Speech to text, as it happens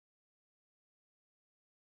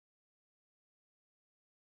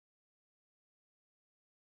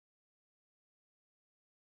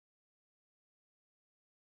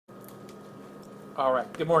All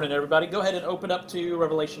right. Good morning, everybody. Go ahead and open up to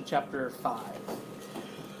Revelation chapter 5.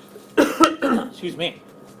 Excuse me.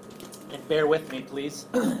 And bear with me, please,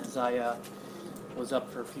 as I was up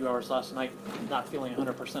for a few hours last night, not feeling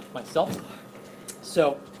 100% myself.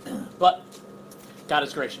 So, but God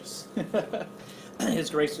is gracious.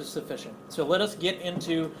 His grace is sufficient. So let us get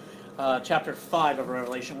into chapter 5 of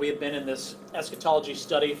Revelation. We have been in this eschatology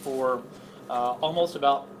study for almost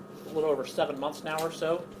about a little over 7 months now or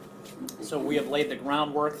so. So we have laid the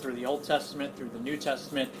groundwork through the Old Testament, through the New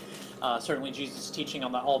Testament. Certainly Jesus' teaching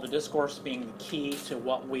on the Olivet Discourse being the key to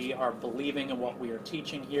what we are believing and what we are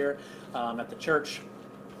teaching here at the church,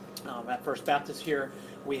 at First Baptist here.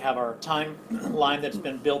 We have our timeline that's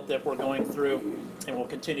been built that we're going through, and we'll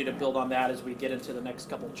continue to build on that as we get into the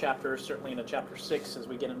next couple of chapters, certainly into chapter 6 as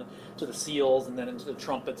we get into the seals and then into the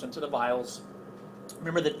trumpets, into the vials.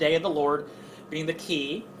 Remember the day of the Lord being the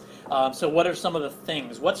key. So what are some of the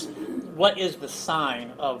things? What is the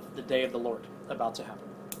sign of the day of the Lord about to happen?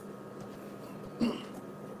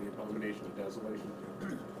 The abomination of desolation.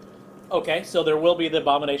 Okay, so there will be the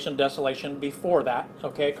abomination of desolation before that.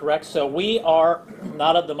 Okay, correct? So we are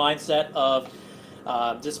not of the mindset of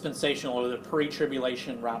dispensational or the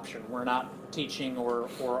pre-tribulation rapture. We're not teaching or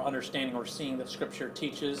understanding or seeing that Scripture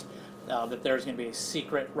teaches that there's going to be a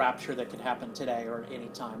secret rapture that could happen today or at any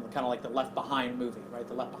time. Kind of like the Left Behind movie, right?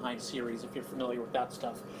 The Left Behind series, if you're familiar with that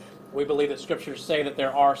stuff. We believe that Scriptures say that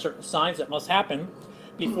there are certain signs that must happen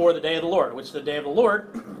before the day of the Lord, which the day of the Lord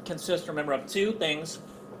consists, remember, of two things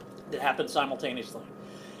that happen simultaneously.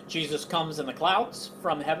 Jesus comes in the clouds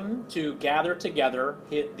from heaven to gather together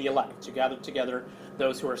the elect, to gather together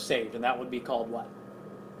those who are saved. And that would be called what?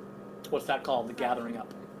 What's that called? The gathering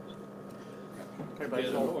up.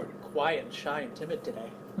 Everybody's all quiet and shy and timid today.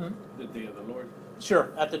 The day of the Lord.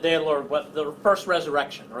 Sure, at the day of the Lord, what the first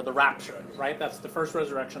resurrection or the rapture, right? That's the first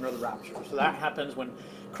resurrection or the rapture. So that happens when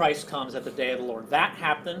Christ comes at the day of the Lord. That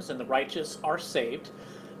happens and the righteous are saved,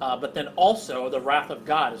 but then also the wrath of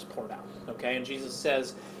God is poured out. Okay, and Jesus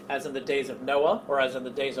says, as in the days of Noah or as in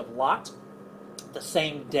the days of Lot, the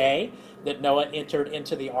same day that Noah entered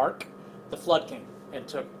into the ark, the flood came and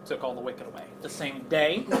took all the wicked away. The same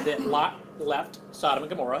day that Lot left Sodom and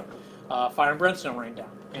Gomorrah, fire and brimstone rained down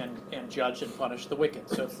and judged and punished the wicked.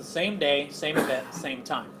 So it's the same day, same event, same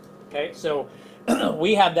time. Okay, so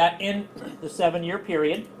we have that in the 7-year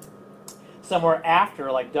period. Somewhere after,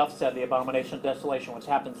 like Duff said, the abomination of desolation, which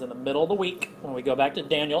happens in the middle of the week when we go back to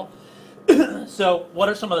Daniel. So what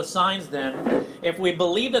are some of the signs then? If we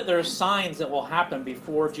believe that there's signs that will happen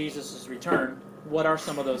before Jesus' return, what are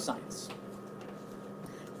some of those signs?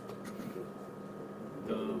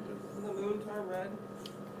 The moon turn red.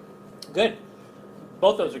 Good.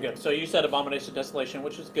 Both those are good. So you said abomination of desolation,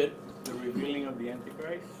 which is good. The revealing of the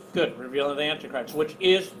Antichrist. Good. Revealing of the Antichrist, which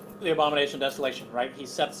is the abomination of desolation, right? He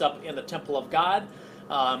sets up in the temple of God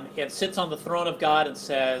and sits on the throne of God and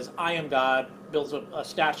says, I am God, builds a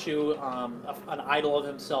statue, an idol of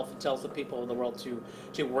himself, and tells the people of the world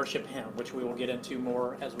to worship him, which we will get into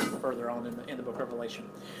more as we go further on in the book of Revelation.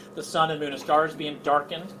 The sun and moon and stars being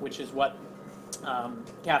darkened, which is what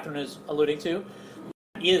Catherine is alluding to,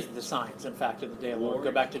 is the signs, in fact, of the day of the Lord.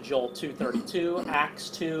 Go back to Joel 2:32, Acts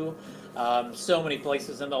 2, so many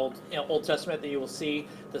places in the Old Testament that you will see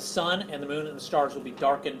the sun and the moon and the stars will be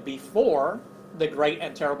darkened before the great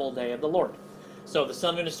and terrible day of the Lord. So the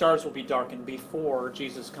sun, moon, and stars will be darkened before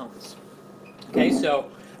Jesus comes. Okay,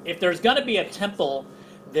 so if there's going to be a temple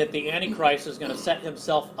that the Antichrist is going to set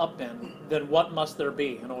himself up in, then what must there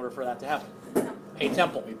be in order for that to happen? A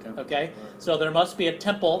temple. Okay, so there must be a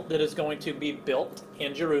temple that is going to be built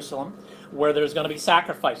in Jerusalem where there's going to be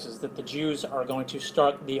sacrifices, that the Jews are going to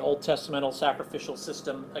start the Old Testamental sacrificial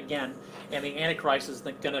system again, and the Antichrist is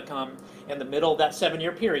going to come in the middle of that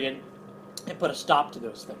 7-year period and put a stop to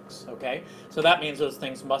those things. Okay, so that means those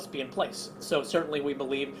things must be in place. So certainly we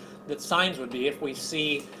believe that signs would be if we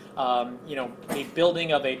see the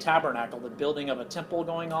building of a tabernacle, the building of a temple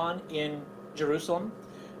going on in Jerusalem,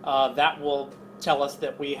 that will tell us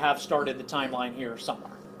that we have started the timeline here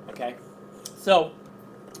somewhere. Okay, so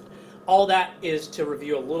all that is to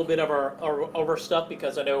review a little bit of our stuff,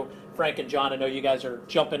 because I know Frank and John, I know you guys are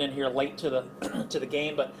jumping in here late to the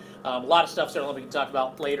game, but a lot of stuff certainly we can talk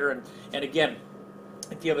about later. And again,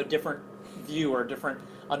 if you have a different view or a different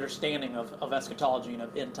understanding of eschatology and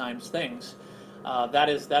of end times things, that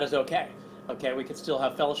is okay. Okay, we can still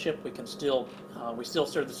have fellowship. We still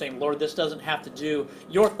serve the same Lord. This doesn't have to do,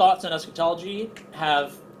 your thoughts on eschatology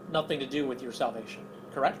have nothing to do with your salvation,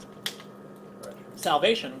 correct? Right.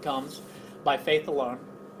 Salvation comes by faith alone,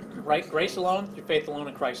 right? Grace alone, through faith alone,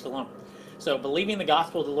 in Christ alone. So believing the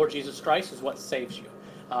gospel of the Lord Jesus Christ is what saves you.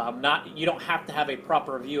 You don't have to have a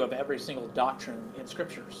proper view of every single doctrine in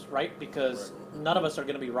scriptures, right? Because none of us are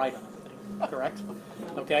going to be right on everything, correct?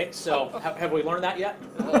 Okay, so have we learned that yet?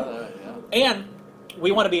 And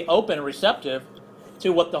we want to be open and receptive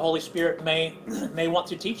to what the Holy Spirit may want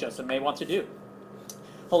to teach us and may want to do.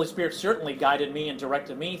 Holy Spirit certainly guided me and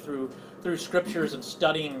directed me through scriptures and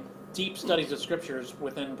studying deep studies of scriptures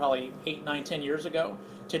within probably 8, 9, 10 years ago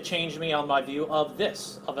to change me on my view of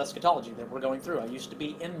eschatology that we're going through. I used to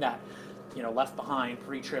be in that, Left Behind,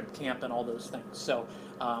 pre-trib camp and all those things. So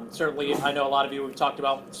certainly I know a lot of you, we've talked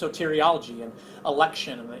about soteriology and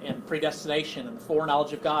election and predestination and the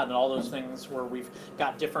foreknowledge of God and all those things where we've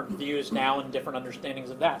got different views now and different understandings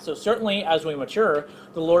of that. So certainly as we mature,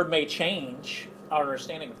 the Lord may change our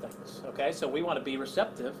understanding of things. Okay, so we want to be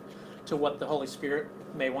receptive to what the Holy Spirit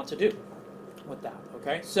may want to do with that.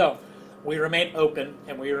 Okay, so we remain open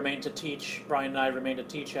and we remain to teach. Brian and I remain to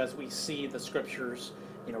teach as we see the scriptures,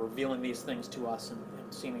 revealing these things to us and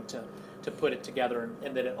seeming to put it together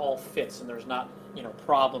and that it all fits and there's not,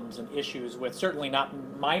 problems and issues with certainly not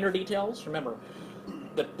minor details. Remember,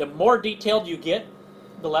 the more detailed you get,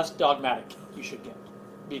 the less dogmatic you should get.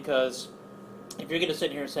 Because if you're going to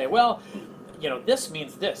sit here and say, well, this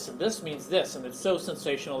means this, and this means this, and it's so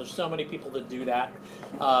sensational, there's so many people that do that,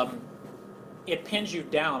 it pins you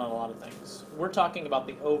down on a lot of things. We're talking about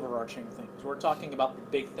the overarching things. We're talking about the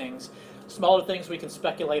big things. Smaller things we can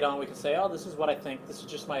speculate on. We can say, oh, this is what I think. This is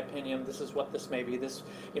just my opinion. This is what this may be. This,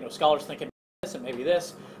 scholars think this and maybe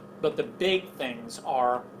this. But the big things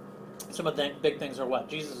are, some of the big things are what?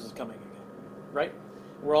 Jesus is coming again, right?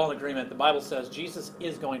 We're all in agreement. The Bible says Jesus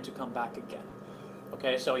is going to come back again.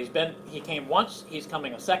 Okay, so he came once, he's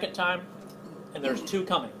coming a second time, and there's two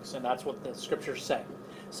comings, and that's what the scriptures say.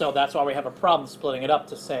 So that's why we have a problem splitting it up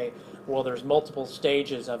to say, well, there's multiple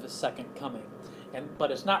stages of his second coming.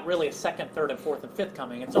 But it's not really a second, third, and fourth, and fifth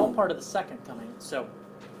coming. It's all part of the second coming. So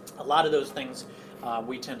a lot of those things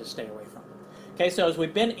we tend to stay away from. Okay, so as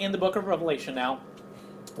we've been in the book of Revelation now,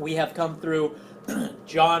 we have come through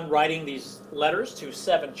John writing these letters to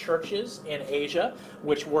 7 churches in Asia,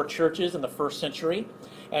 which were churches in the first century.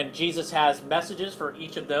 And Jesus has messages for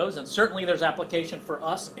each of those, and certainly there's application for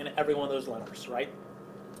us in every one of those letters, right?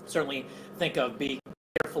 Certainly think of be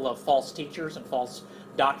careful of false teachers and false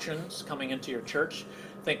doctrines coming into your church.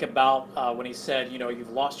 Think about when he said,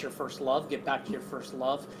 you've lost your first love, get back to your first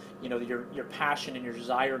love. Your passion and your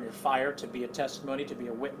desire and your fire to be a testimony, to be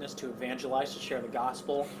a witness, to evangelize, to share the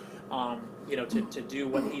gospel, to do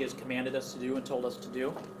what he has commanded us to do and told us to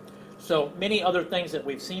do. So many other things that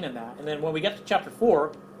we've seen in that. And then when we get to chapter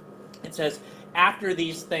 4, it says, after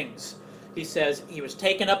these things, he says he was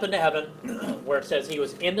taken up into heaven, where it says he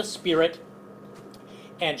was in the Spirit,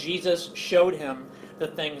 and Jesus showed him the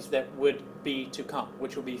things that would be to come,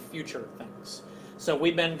 which will be future things. So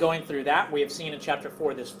we've been going through that. We have seen in chapter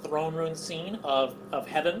 4 this throne room scene of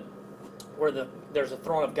heaven, where there's a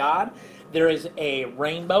throne of God. There is a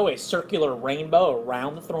rainbow, a circular rainbow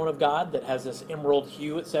around the throne of God that has this emerald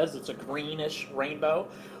hue, it says. It's a greenish rainbow.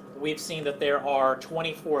 We've seen that there are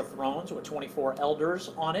 24 thrones with 24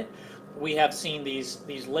 elders on it. We have seen these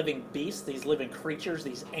living beasts, these living creatures,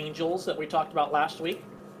 these angels that we talked about last week,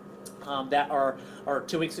 that are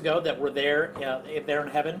 2 weeks ago, that were there in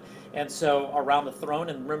heaven. And so around the throne,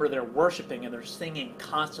 and remember, they're worshiping and they're singing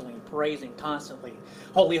constantly, praising constantly.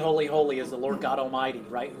 Holy, holy, holy is the Lord God Almighty,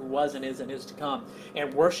 right? Who was and is to come,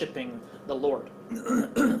 and worshiping the Lord.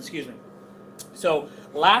 Excuse me. So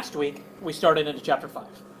last week we started into chapter 5.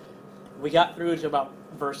 We got through to about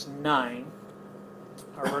verse 9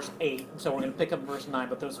 or verse 8. So we're going to pick up verse 9.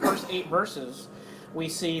 But those first 8 verses, we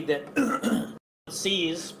see that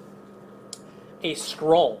sees a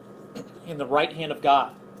scroll in the right hand of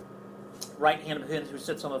God. Right hand of him who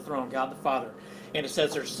sits on the throne, God the Father. And it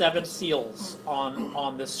says there's 7 seals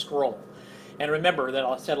on this scroll. And remember that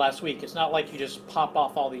I said last week, it's not like you just pop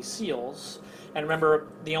off all these seals. And remember,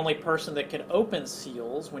 the only person that can open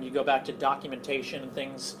seals, when you go back to documentation and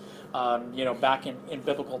things, back in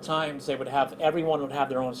biblical times, everyone would have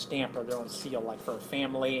their own stamp or their own seal, like for a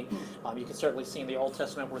family. You can certainly see in the Old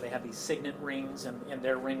Testament where they have these signet rings, and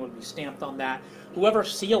their ring would be stamped on that. Whoever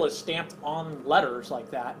seal is stamped on letters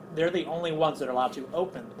like that, they're the only ones that are allowed to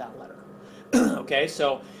open that letter. Okay,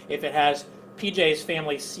 so if it has PJ's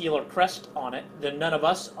family seal or crest on it, then none of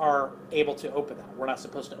us are able to open that. We're not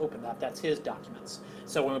supposed to open that. That's his documents.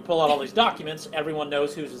 So when we pull out all these documents, everyone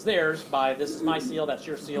knows whose is theirs by this is my seal, that's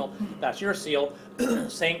your seal, that's your seal.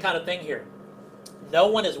 Same kind of thing here. No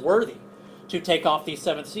one is worthy to take off these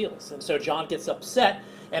 7 seals. And so John gets upset,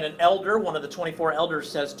 and an elder, one of the 24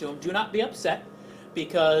 elders, says to him, do not be upset,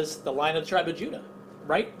 because the Lion of the tribe of Judah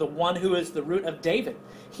right? The one who is the root of David.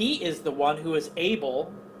 He is the one who is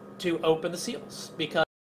able to open the seals because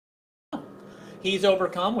he's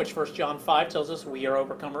overcome, which 1 John 5 tells us we are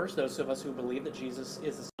overcomers, those of us who believe that Jesus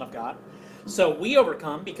is the Son of God. So we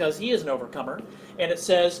overcome because he is an overcomer. And it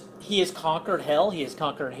says he has conquered hell, he has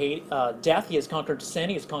conquered death, he has conquered sin,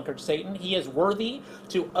 he has conquered Satan. He is worthy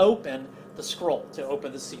to open the scroll, to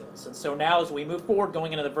open the seals. And so now as we move forward,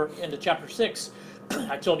 going into chapter 6,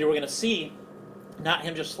 I told you we're going to see not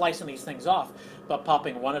him just slicing these things off, but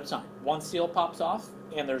popping one at a time. One seal pops off,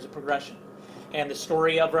 and there's a progression. And the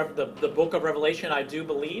story of the book of Revelation, I do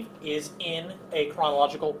believe, is in a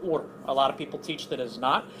chronological order. A lot of people teach that it's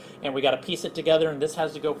not, and we got to piece it together, and this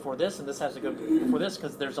has to go before this, and this has to go before this,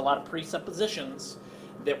 because there's a lot of presuppositions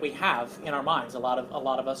that we have in our minds. A lot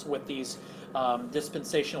of us with these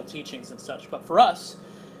dispensational teachings and such. But for us,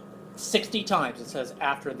 60 times it says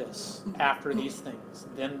after this, after these things,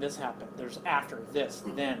 then this happened. There's after this,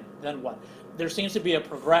 then what? There seems to be a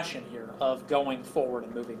progression here of going forward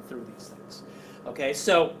and moving through these things. Okay,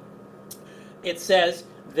 so it says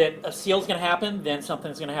that a seal's going to happen, then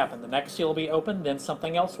something's going to happen. The next seal will be opened, then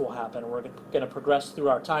something else will happen. We're going to progress through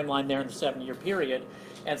our timeline there in the 7-year period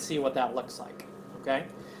and see what that looks like. Okay,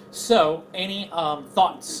 so any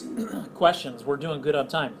thoughts, questions? We're doing good on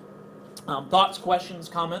time. Thoughts, questions,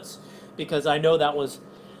 comments? Because I know that was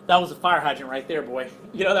a fire hydrant right there, boy.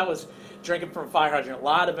 You know, that was drinking from a fire hydrant. A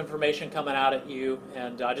lot of information coming out at you,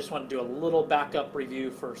 and I just want to do a little backup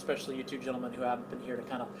review for especially you two gentlemen who haven't been here to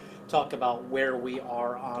kind of talk about where we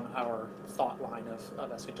are on our thought line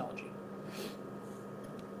of eschatology.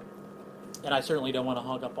 And I certainly don't want to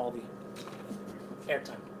hog up all the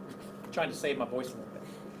airtime. I'm trying to save my voice a little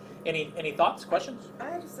bit. Any thoughts, questions?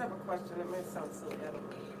 I just have a question. It may sound silly. I don't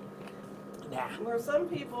know. Nah. Where some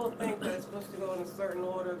people think that it's supposed to go in a certain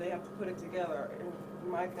order, they have to put it together.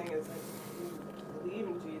 And my thing is, if you believe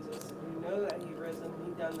in Jesus, and you know that He risen,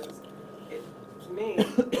 He done this, to me,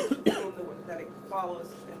 that it follows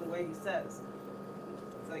in the way He says.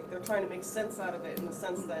 It's like they're trying to make sense out of it in the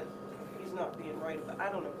sense that He's not being right about.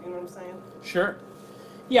 I don't know. You know what I'm saying? Sure.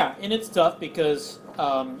 Yeah, and it's tough because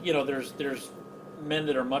there's men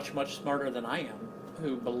that are much smarter than I am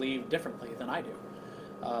who believe differently than I do.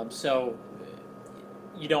 So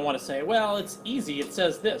you don't want to say, well, it's easy, it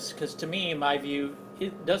says this, because to me, in my view,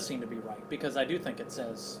 it does seem to be right, because I do think it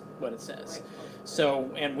says what it says.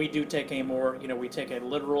 So, and we do take a more, we take a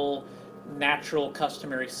literal, natural,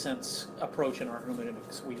 customary sense approach in our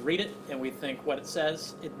hermeneutics. We read it, and we think what it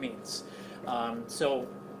says, it means. So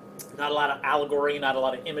not a lot of allegory, not a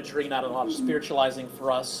lot of imagery, not a lot of spiritualizing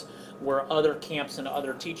for us, where other camps and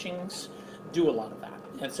other teachings do a lot of that.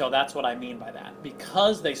 And so that's what I mean by that.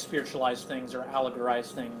 Because they spiritualize things or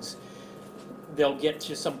allegorize things, they'll get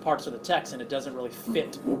to some parts of the text and it doesn't really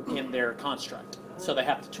fit in their construct. So they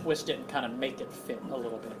have to twist it and kind of make it fit a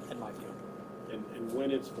little bit, in my view. And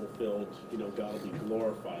when it's fulfilled, God will be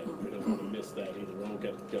glorified. We don't want to miss that either. We don't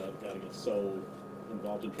got to get so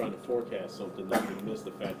involved in trying to forecast something that we miss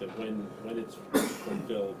the fact that when it's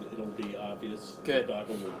fulfilled, it'll be obvious. Good. The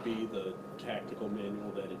document will be the tactical manual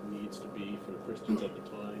that it needs to be for the Christians at the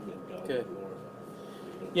time, and God will be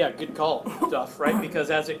glorified. Yeah, good call, Duff, right? Because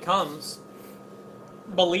as it comes,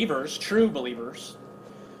 believers, true believers,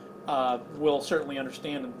 will certainly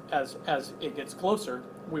understand, and as it gets closer,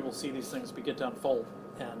 we will see these things begin to unfold,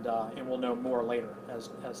 and we'll know more later,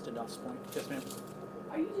 as to Duff's point. Yes, ma'am?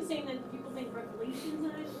 Are you just saying that people think Revelation's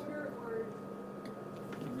not in order, or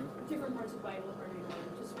different parts of the Bible are in order?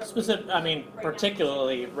 Just Specific, right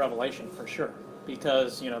particularly Revelation, for sure.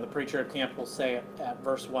 Because, the preacher at camp will say at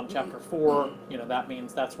verse 1, chapter 4, that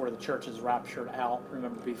means that's where the church is raptured out.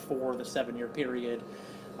 Remember, before the 7-year period,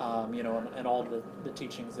 and all the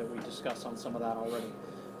teachings that we discussed on some of that already.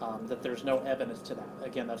 That there's no evidence to that.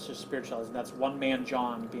 Again, that's just spiritualizing. That's one man,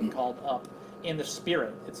 John, being called up in the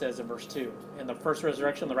Spirit, it says in verse 2. In the first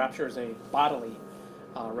resurrection, the rapture is a bodily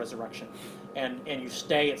resurrection. And you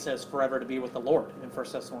stay, it says, forever to be with the Lord in 1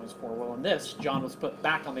 Thessalonians 4. Well, in this, John was put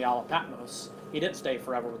back on the Isle of Patmos. He didn't stay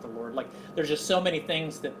forever with the Lord. Like, there's just so many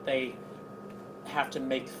things that they have to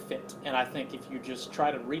make fit. And I think if you just try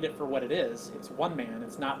to read it for what it is, it's one man.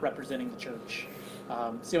 It's not representing the church.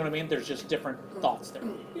 See what I mean? There's just different thoughts there.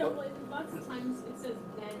 Yeah, well, lots of times it says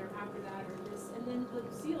then or after that or this, and then the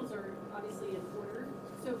seals are obviously in order.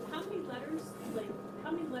 So how many letters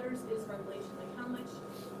is Revelation? Like how much,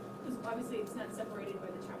 because obviously it's not separated by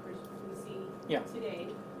the chapters we see today.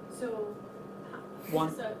 So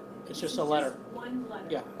one, it's just a letter. Just one letter.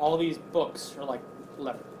 Yeah, all these books are like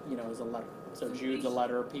letter, is a letter. So Jude's a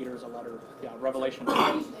letter, Peter's a letter. Yeah, Revelation.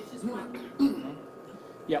 Revelation, it's just one.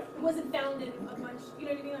 Yep. It wasn't found in a bunch, you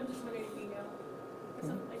know what I mean? I'm just wondering if you know.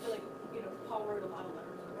 I feel like, Paul wrote a lot of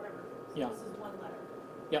letters or whatever. So Yeah. this is one letter.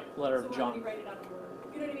 Yep, letter So of why John. don't we write it out in order?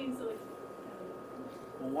 You know what I mean? So like,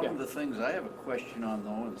 Well, one of the things I have a question on,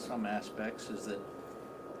 though, in some aspects, is that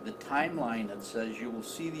the timeline that says you will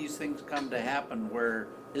see these things come to happen where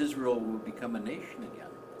Israel will become a nation again,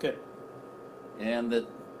 Good. and that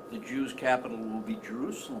the Jews' capital will be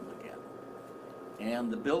Jerusalem again,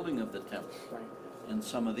 and the building of the temple, Right. and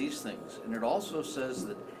some of these things. And it also says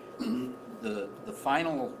that the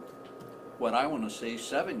final, what I want to say,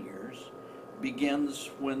 7 years, begins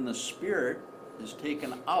when the Spirit is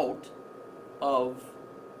taken out of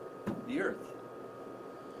the earth,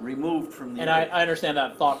 removed from the And earth. I understand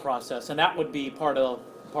that thought process, and that would be part of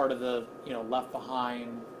the left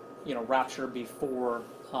behind rapture before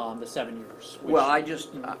the 7 years. Which, Well, I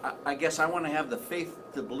guess I want to have the faith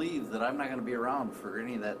to believe that I'm not going to be around for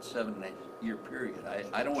any of that 7-year period.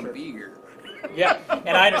 I don't want Sure. to be here. yeah,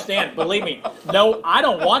 and I understand. Believe me, no, I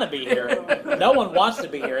don't want to be here. No one wants to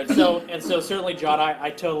be here, and so certainly, John, I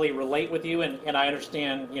totally relate with you, and I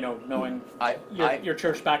understand. Knowing your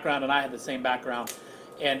church background, and I had the same background,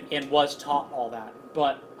 and was taught all that,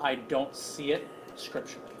 but I don't see it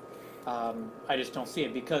scripturally. I just don't see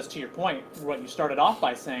it because, to your point, what you started off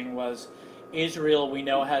by saying was Israel, we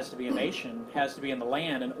know, has to be a nation, has to be in the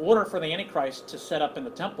land. In order for the Antichrist to set up in the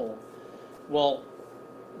temple, well,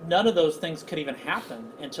 none of those things could even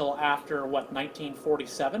happen until after,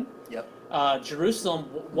 1947? Yep. Jerusalem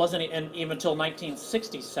wasn't even until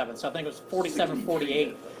 1967, so I think it was 47,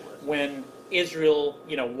 48 when Israel,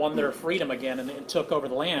 won their freedom again and took over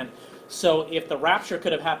the land. So if the rapture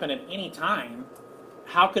could have happened at any time,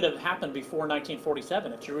 how could it have happened before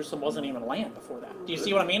 1947 if Jerusalem wasn't even land before that? Do you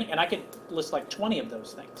see what I mean? And I could list like 20 of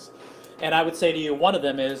those things. And I would say to you, one of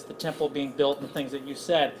them is the temple being built and the things that you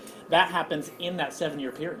said. That happens in that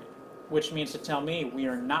 7-year period, which means to tell me we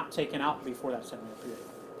are not taken out before that 7-year period.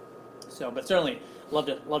 So, but certainly love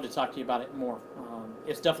to talk to you about it more.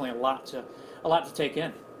 It's definitely a lot to take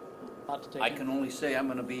in. A lot to take I in. can only say I'm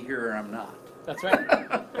going to be here or I'm not. That's right.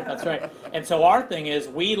 That's right. And so our thing is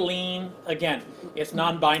we lean, again, it's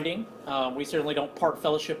non-binding. We certainly don't part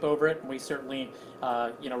fellowship over it. We certainly,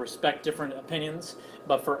 respect different opinions.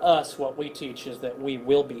 But for us, what we teach is that we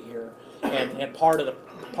will be here. And part of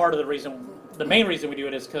the reason, the main reason we do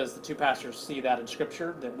it is because the two pastors see that in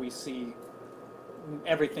Scripture, that we see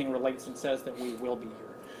everything relates and says that we will be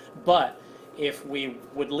here. But if we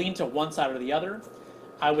would lean to one side or the other,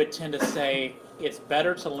 I would tend to say it's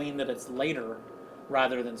better to lean that it's later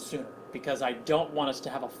rather than sooner, because I don't want us to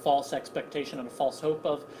have a false expectation and a false hope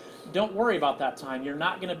of, don't worry about that time, you're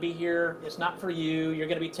not going to be here, it's not for you, you're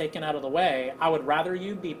going to be taken out of the way. I would rather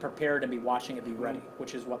you be prepared and be watching and be ready,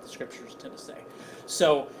 which is what the Scriptures tend to say.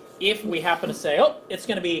 So if we happen to say, oh, it's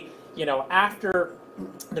going to be, after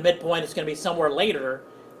the midpoint, it's going to be somewhere later,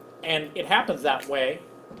 and it happens that way,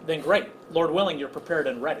 then great. Lord willing, you're prepared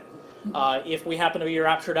and ready. If we happen to be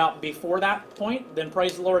raptured out before that point, then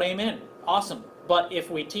praise the Lord, amen. Awesome. But if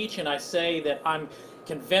we teach and I say that I'm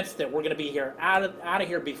convinced that we're going to be here out of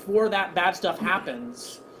here before that bad stuff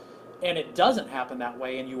happens, and it doesn't happen that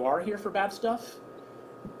way, and you are here for bad stuff,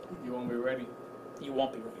 You won't be ready. you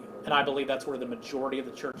won't be ready. And I believe that's where the majority of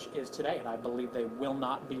the church is today, and I believe they will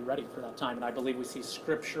not be ready for that time. And I believe we see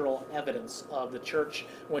scriptural evidence of the church,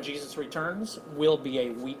 when Jesus returns, will be a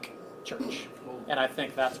weak church. And I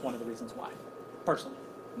think that's one of the reasons why, personally.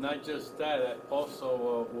 Not just that, it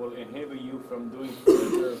also will inhibit you from doing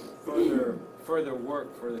further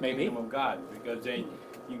work for the Maybe. kingdom of God, because then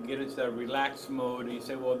you get into that relaxed mode and you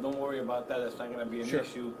say, well, don't worry about that, that's not going to be an Sure.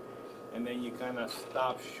 issue, and then you kind of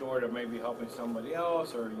stop short of maybe helping somebody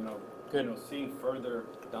else, or Good. seeing further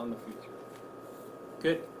down the future.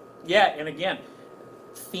 Good. Yeah, and again,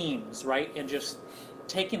 themes, right? And just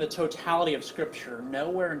taking the totality of Scripture.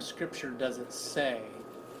 Nowhere in Scripture does it say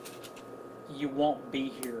you won't be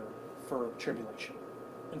here for tribulation.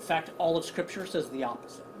 In fact, all of Scripture says the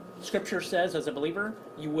opposite. Scripture says, as a believer,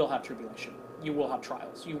 you will have tribulation. You will have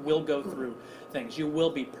trials. You will go through things. You will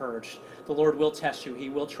be purged. The Lord will test you. He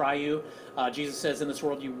will try you. Jesus says in this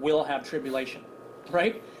world you will have tribulation,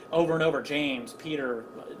 right? Over and over, James, Peter,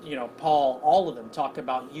 Paul, all of them talk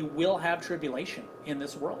about you will have tribulation in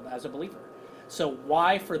this world as a believer. So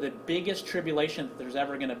why, for the biggest tribulation that there's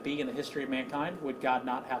ever going to be in the history of mankind, would God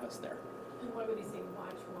not have us there? and why would he say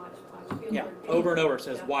watch, watch, watch? Be Yeah, alert, be over and over it alert.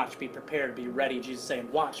 says, Yeah. watch, be prepared, be ready. Jesus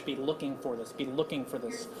saying, watch, be looking for this, be looking for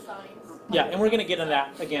Here's this. the signs. Yeah, and we're going to get into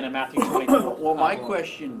that again in Matthew 24. Well, my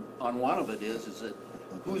question on one of it is that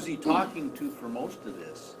who's he talking to for most of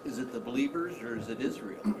this? Is it the believers or is it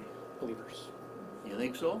Israel? Believers. You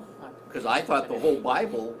think so? Because I thought the whole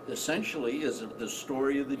Bible essentially is the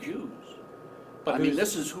story of the Jews. But I mean, who's-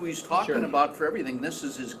 this is who he's talking Sure. about for everything. This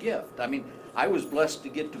is his gift. I mean, I was blessed to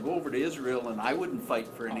get to go over to Israel, and I wouldn't fight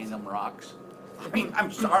for any of them rocks. I mean,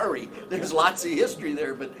 I'm sorry. There's lots of history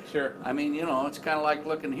there, but Sure. I mean, you know, it's kind of like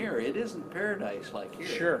looking here. It isn't paradise like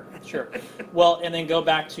here. Sure. Well, and then go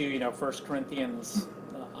back to 1 Corinthians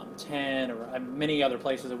 10 or many other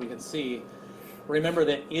places that we can see. Remember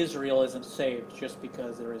that Israel isn't saved just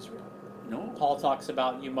because they're Israel. No. Paul talks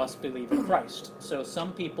about you must believe in Christ. So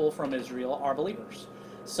some people from Israel are believers.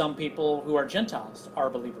 Some people who are Gentiles are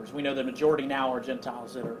believers. We know the majority now are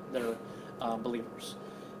Gentiles that are believers.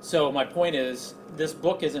 So my point is, this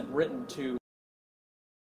book isn't written to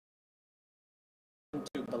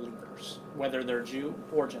believers, whether they're Jew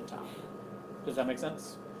or Gentile. Does that make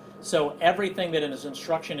sense? So everything that is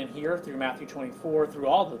instruction in here through Matthew 24, through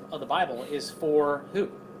all of the Bible, is for who?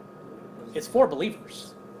 It's for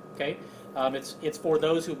believers. Okay? It's for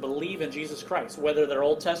those who believe in Jesus Christ, whether they're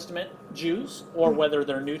Old Testament Jews or whether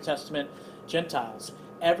they're New Testament Gentiles.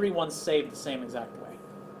 Everyone's saved the same exact way,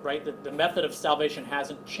 right? The method of salvation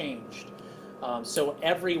hasn't changed. So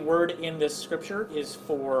every word in this scripture is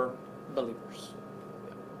for believers.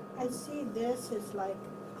 I see this is like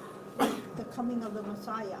the coming of the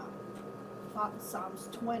Messiah. Psalms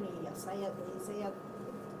 20, Isaiah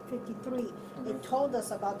 53. It told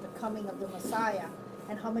us about the coming of the Messiah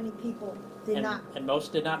and how many people did not. And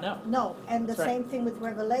most did not know. No, and the That's right. same thing with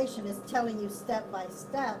Revelation is telling you step by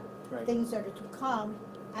step Right. things that are to come,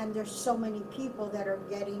 and there's so many people that are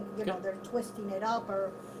getting, they're twisting it up,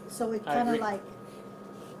 or so it I kind of agree. like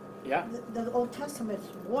Yeah. the Old Testament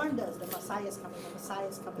warned us the Messiah is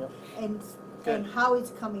coming, Yep. and Good. and how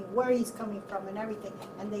he's coming, where he's coming from, and everything,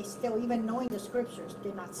 and they still, even knowing the scriptures,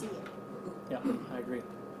 did not see it. Yeah, I agree.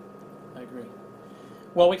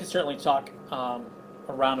 Well, we can certainly talk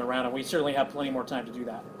around and around, and we certainly have plenty more time to do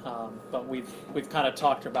that. But we've kind of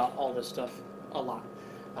talked about all this stuff a lot.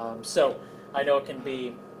 So I know it can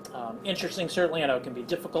be interesting, certainly. I know it can be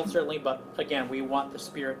difficult, certainly. But again, we want the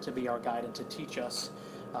Spirit to be our guide and to teach us,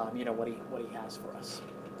 what He has for us.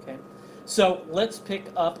 Okay. So let's pick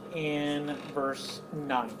up in verse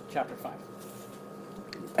 9, chapter 5.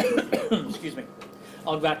 Excuse me.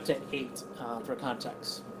 I'll go back to 8 for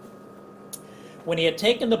context. When he had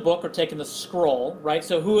taken the book or taken the scroll, right?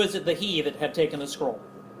 So who is it, the he that had taken the scroll?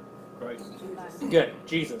 Christ. Good,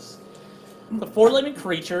 Jesus. The 4 living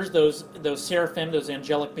creatures, those seraphim, those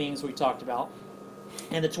angelic beings we talked about,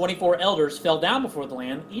 and the 24 elders fell down before the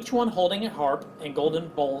Lamb, each one holding a harp and golden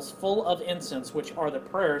bowls full of incense, which are the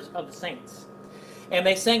prayers of the saints. And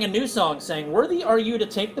they sang a new song, saying, "Worthy are you to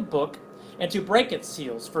take the book and to break its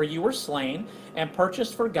seals, for you were slain and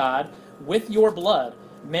purchased for God with your blood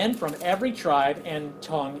men from every tribe and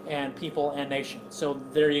tongue and people and nation." So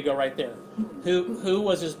there you go right there. Who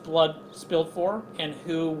was his blood spilled for, and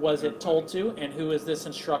who was it told to, and who is this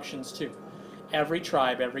instructions to? Every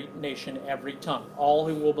tribe, every nation, every tongue, all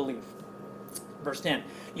who will believe. Verse 10,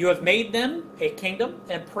 "You have made them a kingdom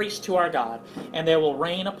and priests to our God, and they will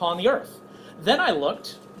reign upon the earth. Then I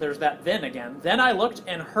looked," there's that then again, "then I looked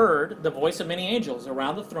and heard the voice of many angels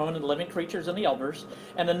around the throne and the living creatures and the elders,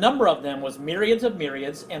 and the number of them was myriads of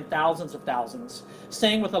myriads and thousands of thousands,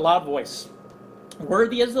 saying with a loud voice,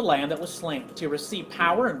 'Worthy is the Lamb that was slain to receive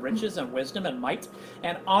power and riches and wisdom and might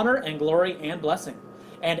and honor and glory and blessing.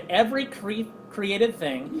 And every created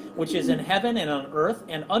thing which is in heaven and on earth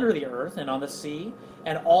and under the earth and on the sea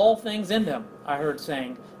and all things in them,' I heard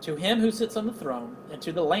saying, 'To him who sits on the throne and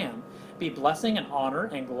to the Lamb be blessing and honor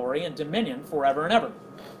and glory and dominion forever and ever.'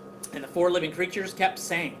 And the 4 living creatures kept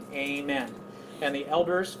saying, 'Amen.' And the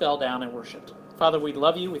elders fell down and worshipped." Father, we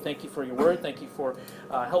love you. We thank you for your word. Thank you for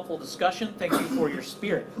helpful discussion. Thank you for your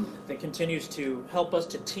Spirit that continues to help us,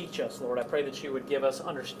 to teach us, Lord. I pray that you would give us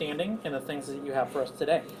understanding in the things that you have for us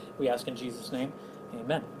today. We ask in Jesus' name,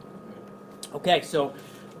 amen. Okay, so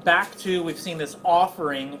back to, we've seen this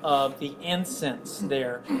offering of the incense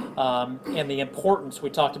there, and the importance we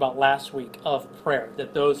talked about last week of prayer,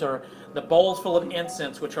 that those are the bowls full of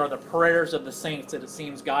incense, which are the prayers of the saints, that it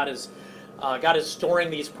seems God is storing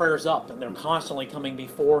these prayers up, and they're constantly coming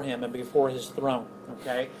before him and before his throne.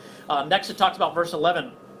 Okay. Next it talks about verse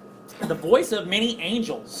 11, the voice of many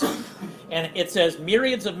angels, and it says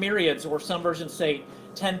myriads of myriads, or some versions say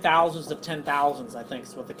 10,000s of 10,000s, I think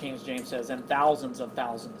is what the King James says, and thousands of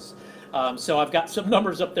thousands. So I've got some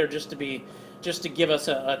numbers up there just to give us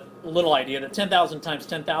a little idea that 10,000 times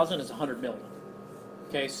 10,000 is 100 million.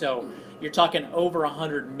 Okay, so you're talking over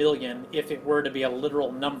 100 million if it were to be a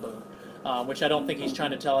literal number. Which I don't think he's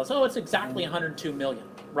trying to tell us, oh, it's exactly 102 million,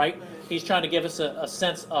 right? He's trying to give us a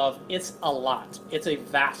sense of it's a lot. It's a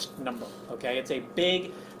vast number, okay? It's a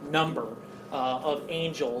big number of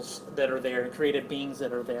angels that are there, created beings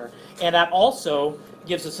that are there. And that also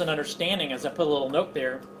gives us an understanding, as I put a little note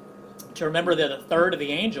there, to remember that a third of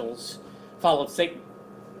the angels followed Satan.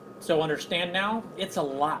 So understand now, it's a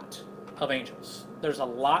lot of angels. There's a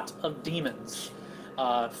lot of demons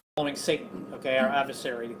following Satan, okay, our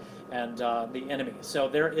adversary and the enemy. So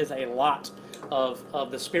there is a lot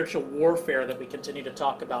of the spiritual warfare that we continue to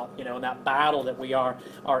talk about, you know, in that battle that we are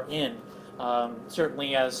in.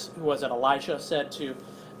 Certainly, as who was it? Elisha said to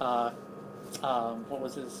what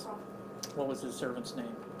was his servant's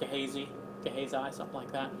name? Gehazi, something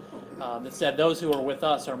like that. That said, those who are with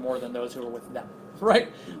us are more than those who are with them.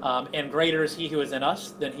 Right? And greater is he who is in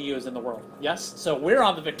us than he who is in the world. Yes? So we're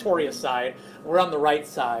on the victorious side. We're on the right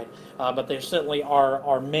side. But there certainly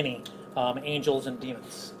are many angels and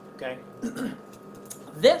demons. Okay?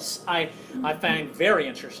 This I find very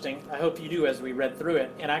interesting. I hope you do as we read through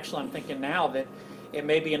it. And actually I'm thinking now that it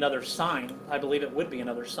may be another sign. I believe it would be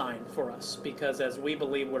another sign for us. Because as we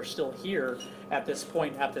believe we're still here at this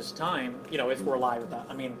point, at this time, you know, if we're alive at that.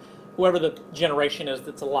 I mean, whoever the generation is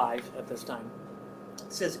that's alive at this time.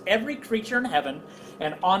 It says, every creature in heaven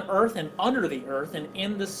and on earth and under the earth and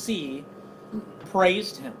in the sea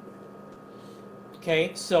praised him.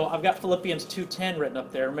 Okay, so I've got Philippians 2:10 written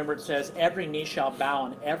up there. Remember, it says, every knee shall bow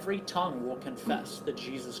and every tongue will confess that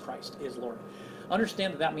Jesus Christ is Lord.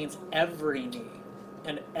 Understand that that means every knee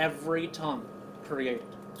and every tongue created.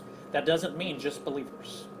 That doesn't mean just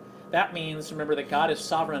believers. That means, remember, that God is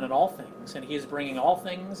sovereign in all things, and he is bringing all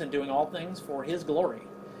things and doing all things for his glory.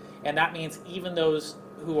 And that means even those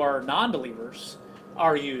who are non-believers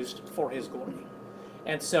are used for his glory.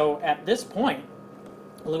 And so at this point,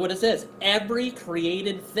 look what it says. Every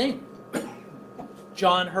created thing,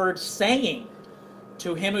 John heard saying,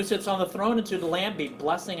 to him who sits on the throne and to the Lamb be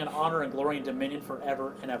blessing and honor and glory and dominion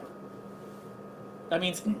forever and ever. That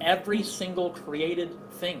means every single created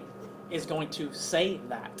thing is going to say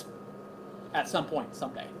that at some point,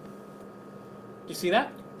 someday. Do you see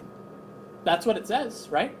that? That's what it says,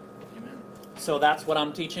 right? So that's what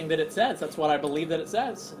I'm teaching that it says. That's what I believe that it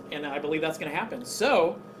says. And I believe that's going to happen.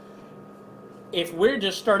 So, if we're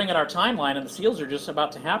just starting at our timeline and the seals are just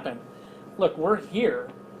about to happen, look, we're here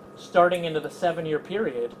starting into the 7-year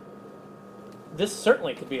period. This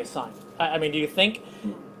certainly could be a sign. I mean, do you think...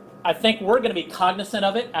 I think we're going to be cognizant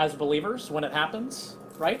of it as believers when it happens,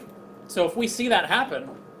 right? So if we see that happen,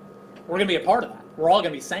 we're going to be a part of that. We're all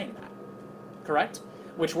going to be saying that, correct?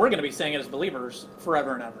 Which we're going to be saying it as believers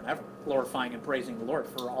forever and ever and ever, glorifying and praising the Lord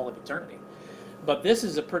for all of eternity. But this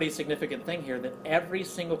is a pretty significant thing here, that every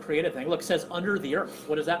single created thing, look, it says under the earth.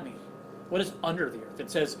 What does that mean? What is under the earth?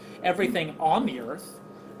 It says everything on the earth.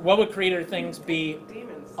 What would created things be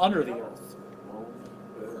Demons. under the earth?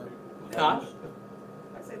 Huh?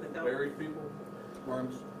 I say the devil. Buried people,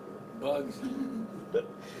 worms. Bugs. You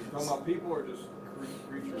talking about people or just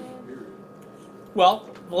creatures, period? Well,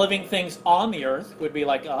 living things on the earth would be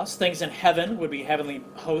like us. Things in heaven would be heavenly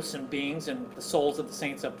hosts and beings and the souls of the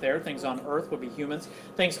saints up there. Things on earth would be humans.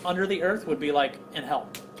 Things under the earth would be like in hell.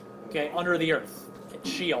 Okay, under the earth,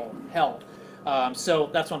 Sheol, hell. So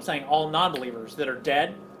that's what I'm saying. All non-believers that are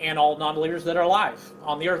dead and all non-believers that are alive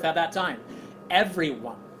on the earth at that time.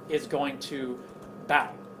 Everyone is going to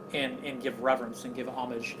bow and give reverence and give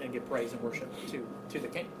homage and give praise and worship to the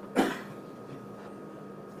King.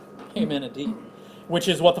 Amen indeed. Which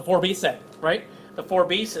is what the 4 beasts say, right? The 4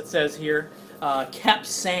 beasts, it says here, kept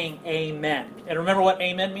saying amen. And remember what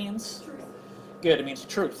amen means? Truth. Good, it means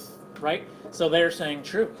truth, right? So they're saying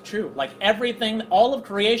true. Like everything, all of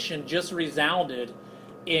creation just resounded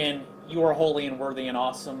in you are holy and worthy and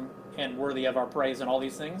awesome and worthy of our praise and all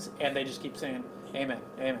these things. And they just keep saying amen,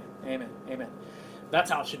 amen, amen, amen. That's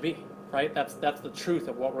how it should be, right? That's the truth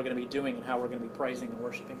of what we're going to be doing and how we're going to be praising and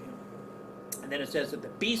worshiping him. And then it says that the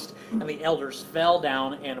beast and the elders fell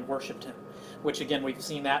down and worshipped him, which again, we've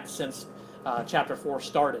seen that since chapter 4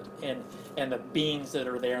 started, and the beings that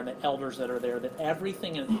are there and the elders that are there, that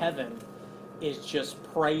everything in heaven is just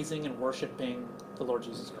praising and worshiping the Lord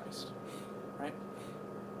Jesus Christ, right?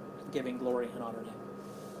 Giving glory and honor to him.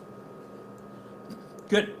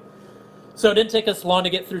 Good. So it didn't take us long to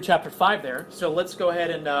get through chapter 5 there. So let's go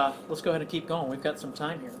ahead and keep going. We've got some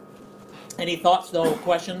time here. Any thoughts, though,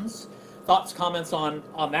 questions? Thoughts, comments on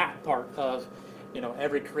that part of,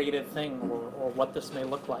 every created thing or what this may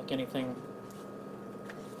look like? Anything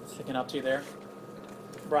sticking out to you there?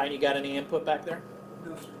 Brian, you got any input back there?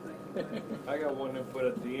 No, sir, thank you. I got one input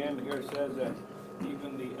at the end here. It says that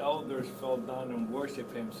even the elders fell down and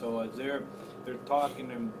worship him. So as they're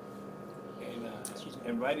talking and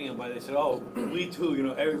writing about it, they said, "Oh, we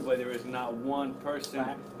too, everybody. There is not one person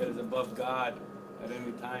that is above God at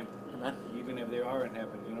any time, Amen. even if they are in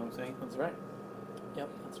heaven, you know what I'm saying? That's right. Yep,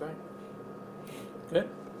 that's right. Good.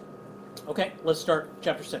 Okay, let's start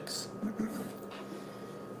chapter 6.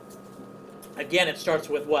 Again, it starts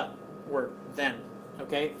with what? Word, then.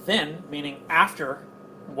 Okay, then, meaning after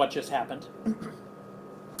what just happened.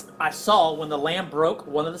 I saw when the Lamb broke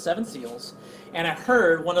one of the 7 seals, and I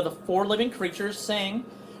heard one of the 4 living creatures saying,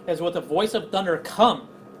 as with a voice of thunder, "Come."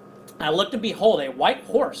 I looked, and behold, a white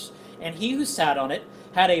horse, and he who sat on it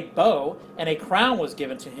had a bow, and a crown was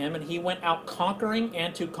given to him, and he went out conquering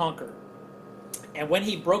and to conquer. And when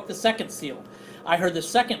he broke the 2nd seal, I heard the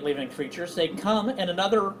 2nd living creature say, "Come," and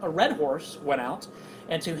a red horse went out,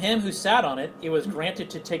 and to him who sat on it was granted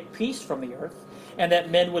to take peace from the earth, and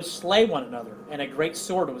that men would slay one another, and a great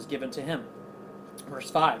sword was given to him. Verse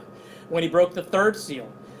 5, when he broke the 3rd seal,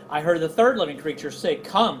 I heard the 3rd living creature say,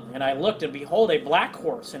 "Come," and I looked, and behold, a black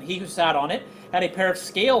horse, and he who sat on it had a pair of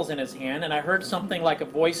scales in his hand, and I heard something like a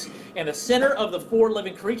voice in the center of the 4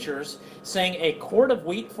 living creatures, saying, "A quart of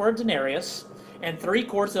wheat for a denarius, and 3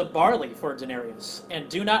 quarts of barley for a denarius, and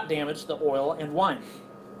do not damage the oil and wine."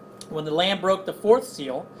 When the Lamb broke the 4th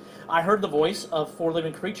seal, I heard the voice of 4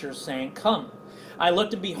 living creatures saying, "Come." I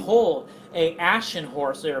looked, and behold, a ashen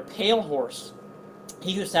horse, or a pale horse.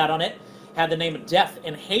 He who sat on it had the name of Death,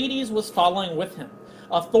 and Hades was following with him.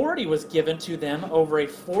 Authority was given to them over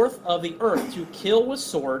 1/4 of the earth to kill with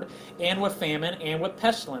sword, and with famine, and with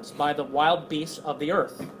pestilence by the wild beasts of the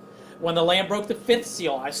earth. When the Lamb broke the 5th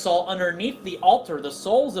seal, I saw underneath the altar the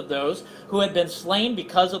souls of those who had been slain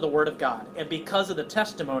because of the word of God, and because of the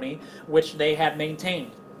testimony which they had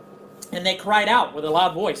maintained. And they cried out with a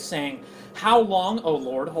loud voice, saying, "How long, O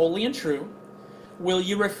Lord, holy and true, will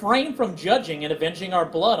you refrain from judging and avenging our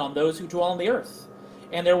blood on those who dwell on the earth?"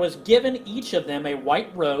 And there was given each of them a white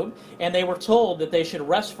robe, and they were told that they should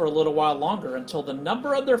rest for a little while longer, until the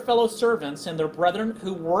number of their fellow servants and their brethren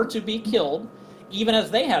who were to be killed, even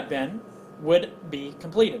as they had been, would be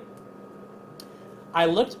completed. I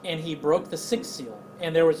looked, and he broke the 6th seal,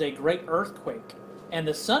 and there was a great earthquake, and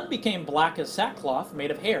the sun became black as sackcloth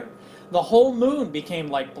made of hair. The whole moon became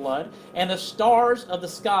like blood, and the stars of the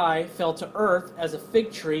sky fell to earth as a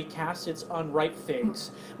fig tree casts its unripe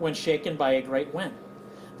figs when shaken by a great wind.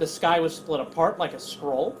 The sky was split apart like a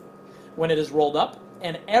scroll when it is rolled up,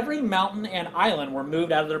 and every mountain and island were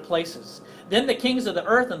moved out of their places. Then the kings of the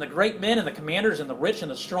earth, and the great men, and the commanders, and the rich,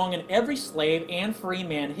 and the strong, and every slave and free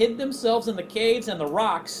man hid themselves in the caves and the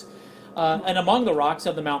rocks, and among the rocks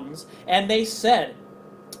of the mountains. And they said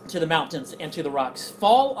to the mountains and to the rocks,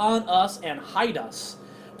 "Fall on us and hide us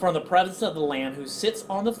from the presence of the Lamb who sits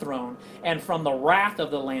on the throne, and from the wrath of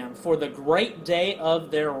the Lamb, for the great day of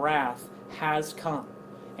their wrath has come,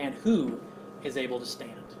 and who is able to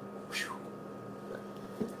stand?" Whew.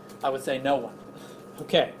 I would say no one.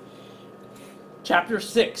 Okay. Chapter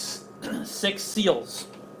 6, 6 seals.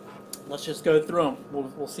 Let's just go through them.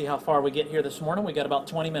 We'll see how far we get here this morning. We got about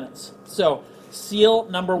 20 minutes. So, seal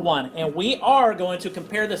number 1. And we are going to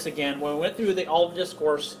compare this again. When we went through the Olivet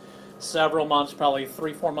Discourse several months, probably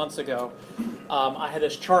 3-4 months ago, I had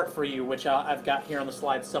this chart for you, which I've got here on the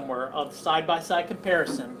slide somewhere, of side-by-side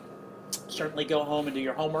comparison. Certainly go home and do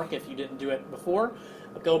your homework if you didn't do it before.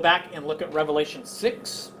 Go back and look at Revelation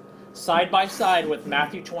 6, side by side with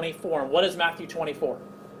Matthew 24. And what is Matthew 24?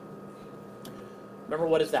 Remember,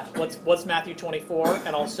 what is that? What's Matthew 24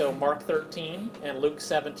 and also Mark 13 and Luke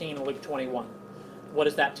 17 and Luke 21? What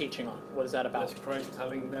is that teaching on? What is that about? That's Christ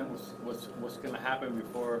telling them what's going to happen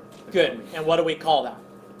before the Good. coming. And what do we call that?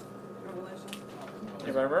 Revelation.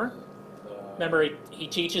 You remember? Remember, he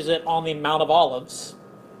teaches it on the Mount of Olives.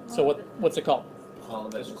 So what's it called?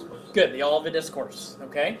 Olivet Discourse. Good, the Olivet Discourse,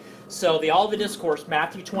 okay? So the Olivet Discourse,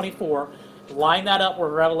 Matthew 24, line that up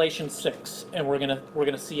with Revelation 6, and we're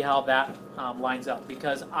gonna see how that lines up,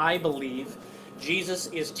 because I believe Jesus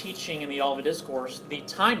is teaching in the Olivet Discourse the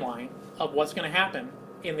timeline of what's going to happen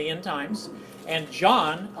in the end times, and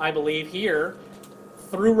John, I believe here,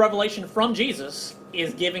 through revelation from Jesus,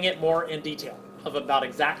 is giving it more in detail about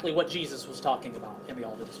exactly what Jesus was talking about in the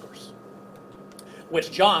Olivet Discourse,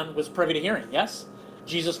 which John was privy to hearing, yes?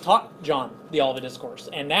 Jesus taught John the Olivet Discourse,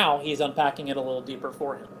 and now he's unpacking it a little deeper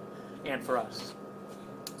for him and for us.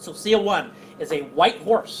 So seal 1 is a white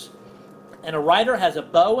horse, and a rider has a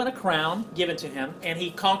bow and a crown given to him, and he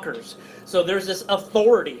conquers. So there's this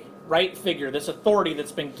authority, right, figure, this authority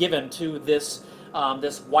that's been given to this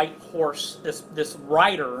this white horse, this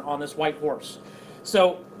rider on this white horse.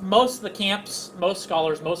 So most of the camps, most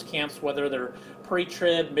scholars, most camps, whether they're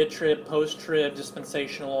pre-trib, mid-trib, post-trib,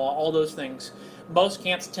 dispensational, all those things, most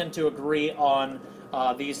camps tend to agree on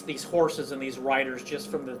these horses and these riders just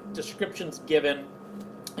from the descriptions given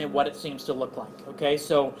and what it seems to look like. Okay,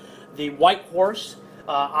 so the white horse,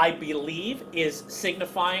 I believe, is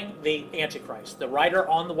signifying the Antichrist. The rider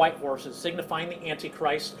on the white horse is signifying the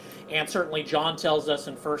Antichrist, and certainly John tells us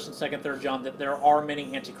in 1st and 2nd, 3rd John that there are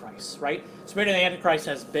many Antichrists, right? The spirit of the Antichrist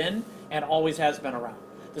has been and always has been around.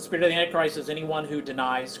 The spirit of the Antichrist is anyone who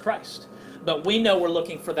denies Christ. But we know we're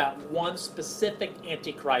looking for that one specific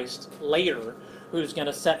Antichrist later who's going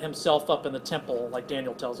to set himself up in the temple, like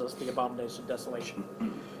Daniel tells us, the abomination of desolation.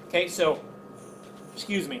 Okay, so,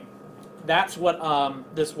 excuse me. That's what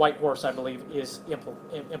this white horse, I believe, is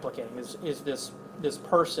implicating, is this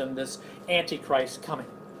person, this Antichrist coming.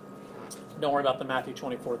 Don't worry about the Matthew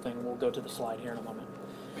 24 thing. We'll go to the slide here in a moment.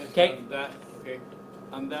 Okay?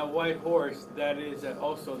 On that white horse, that is that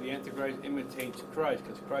also the Antichrist imitates Christ,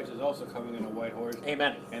 because Christ is also coming in a white horse.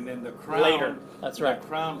 Amen. And then the crown, Later. That's right. The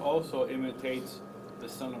crown also imitates the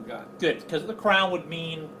Son of God. Good, because the crown would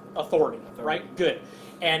mean authority, right? Good.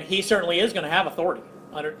 And he certainly is going to have authority,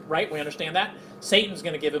 right? We understand that. Satan's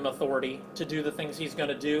going to give him authority to do the things he's going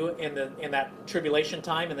to do in that tribulation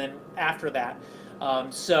time, and then after that.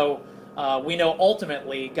 We know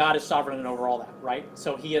ultimately God is sovereign over all that, right?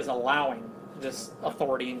 So he is allowing this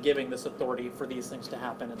authority and giving this authority for these things to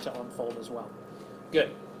happen and to unfold as well.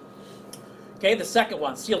 Good. Okay, the second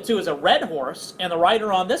one, seal 2, is a red horse, and the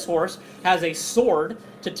rider on this horse has a sword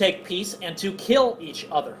to take peace and to kill each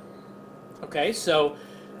other. Okay, so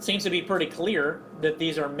it seems to be pretty clear that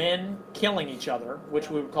these are men killing each other,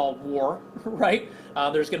 which we would call war, right?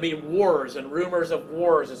 There's going to be wars and rumors of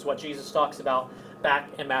wars is what Jesus talks about back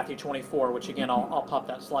in Matthew 24, which again, I'll pop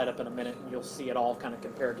that slide up in a minute and you'll see it all kind of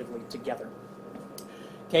comparatively together.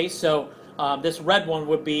 Okay, so this red one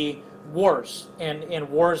would be wars, and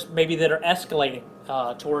wars maybe that are escalating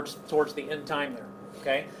towards the end time there.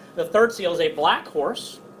 Okay, the third seal is a black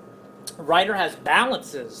horse. The rider has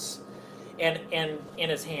balances in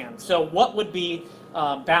his hand. So what would be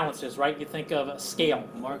balances, right? You think of a scale.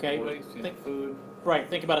 Okay, Food. Right,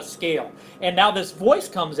 think about a scale. And now this voice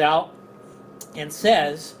comes out and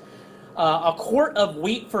says, a quart of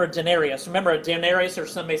wheat for a denarius. Remember, a denarius, or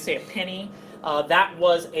some may say a penny, that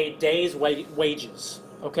was a day's wages.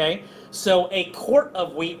 Okay, so a quart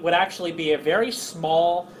of wheat would actually be a very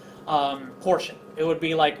small portion. It would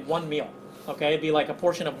be like one meal. Okay, it'd be like a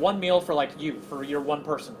portion of one meal for for your one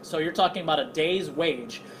person. So you're talking about a day's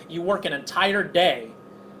wage. You work an entire day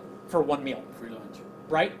for one meal. Free lunch.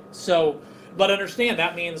 Right? So, but understand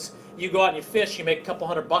that means you go out and you fish, you make a couple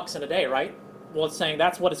 $100 in a day, right? Well, it's saying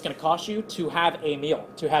that's what it's going to cost you to have a meal,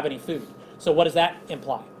 to have any food. So what does that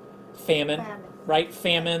imply? Famine. Right?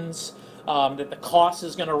 Famines. That the cost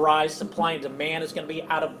is going to rise, supply and demand is going to be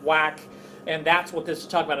out of whack, and that's what this is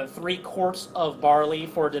talking about. And 3 quarts of barley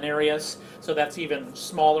for a denarius, so that's even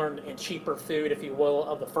smaller and cheaper food, if you will,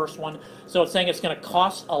 of the first one. So it's saying it's going to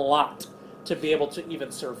cost a lot to be able to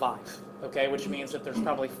even survive, okay, which means that there's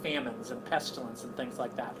probably famines and pestilence and things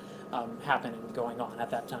like that happening, going on at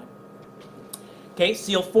that time. Okay,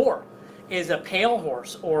 seal 4 is a pale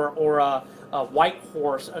horse, or a white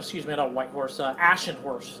horse, excuse me, not a white horse, ashen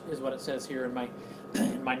horse is what it says here in my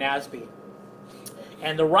NASB.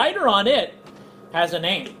 And the rider on it has a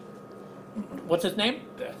name. What's his name?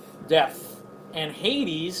 Death. Death. And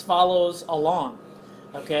Hades follows along,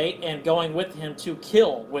 okay, and going with him to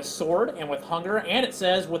kill with sword and with hunger, and it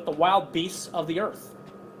says with the wild beasts of the earth.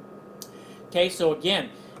 Okay, so again,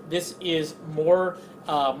 this is more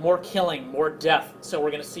killing, more death. So we're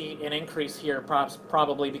going to see an increase here,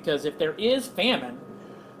 probably, because if there is famine,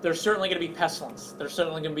 there's certainly going to be pestilence. There's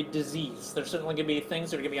certainly going to be disease. There's certainly going to be things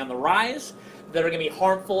that are going to be on the rise, that are going to be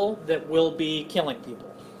harmful, that will be killing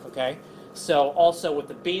people. Okay? So also with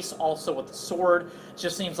the beast, also with the sword, it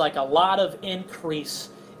just seems like a lot of increase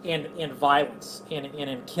in violence,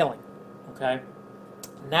 in killing. Okay?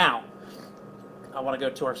 Now, I want to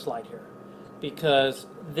go to our slide here, because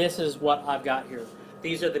this is what I've got here.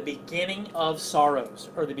 These are the beginning of sorrows,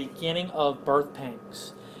 or the beginning of birth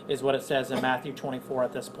pangs, is what it says in Matthew 24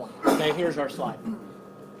 at this point. Okay, here's our slide.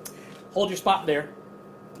 Hold your spot there.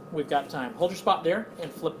 We've got time. Hold your spot there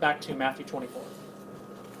and flip back to Matthew 24.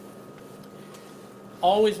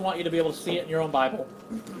 Always want you to be able to see it in your own Bible.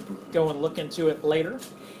 Go and look into it later.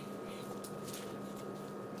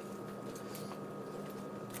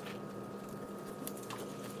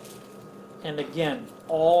 And again,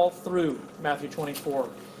 all through Matthew 24,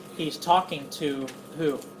 he's talking to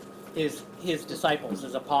who? His disciples,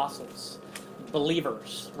 his apostles,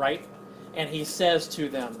 believers, right? And he says to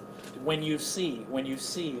them, when you see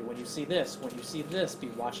this, be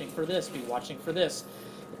watching for this, be watching for this.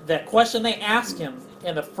 The question they ask him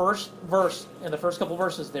in the first verse, in the first couple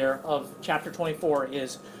verses there of chapter 24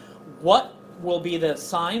 is, what will be the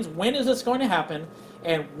signs? When is this going to happen?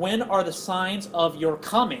 And when are the signs of your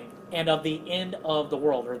coming and of the end of the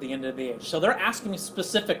world, or the end of the age? So they're asking me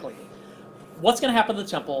specifically, what's going to happen to the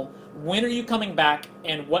temple? When are you coming back?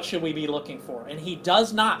 And what should we be looking for? And he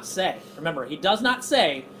does not say, remember, he does not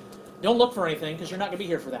say, don't look for anything because you're not going to be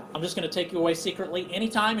here for that. I'm just going to take you away secretly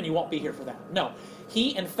anytime and you won't be here for that. No.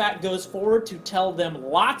 He, in fact, goes forward to tell them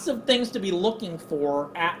lots of things to be looking for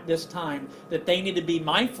at this time that they need to be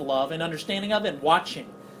mindful of and understanding of and watching.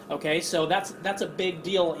 Okay, so that's a big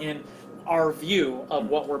deal in our view of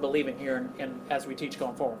what we're believing here and as we teach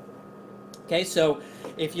going forward. Okay, so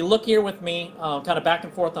if you look here with me, kind of back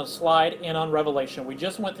and forth on a slide and on Revelation, we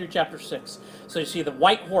just went through chapter 6. So you see the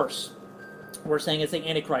white horse, we're saying is the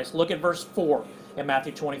Antichrist. Look at verse 4 in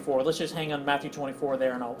Matthew 24. Let's just hang on Matthew 24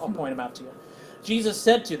 there, and I'll point them out to you. Jesus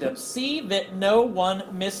said to them, "See that no one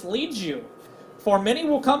misleads you. For many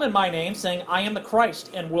will come in my name, saying, I am the Christ,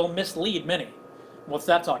 and will mislead many." What's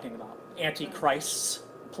that talking about? Antichrists,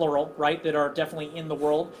 plural, right, that are definitely in the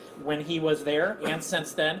world when he was there and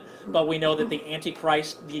since then. But we know that the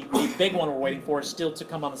Antichrist, the big one we're waiting for, is still to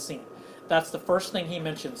come on the scene. That's the first thing he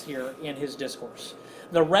mentions here in his discourse.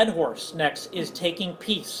 The red horse, next, is taking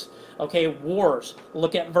peace. Okay, wars.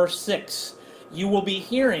 Look at verse 6. "You will be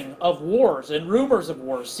hearing of wars and rumors of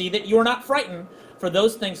wars. See that you are not frightened, for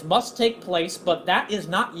those things must take place, but that is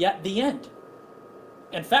not yet the end."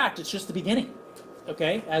 In fact, it's just the beginning,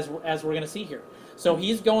 okay, as we're going to see here. So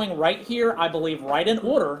he's going right here, I believe, right in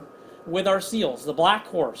order with our seals. The black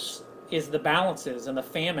horse is the balances and the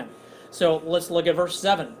famine. So let's look at verse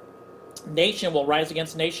 7. "Nation will rise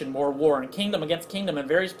against nation, more war, and kingdom against kingdom in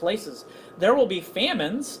various places. There will be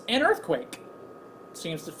famines and earthquake."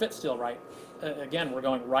 Seems to fit still, right? Again, we're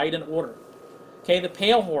going right in order. Okay, the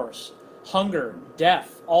pale horse, hunger,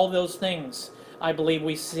 death, all those things I believe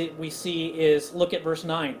we see is, look at verse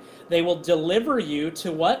 9. "They will deliver you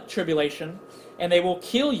to" what? Tribulation. "And they will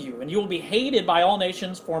kill you, and you will be hated by all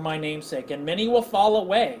nations for my name's sake, and many will fall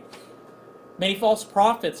away. Many false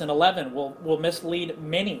prophets," in 11, will mislead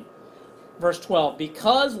many. Verse 12,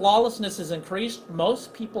 "Because lawlessness is increased,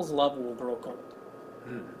 most people's love will grow cold."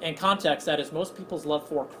 In context, that is, most people's love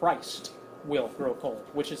for Christ will grow cold,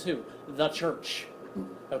 which is who? The church.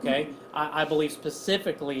 Okay? I believe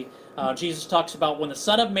specifically, Jesus talks about when the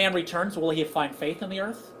Son of Man returns, will he find faith in the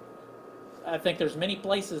earth? I think there's many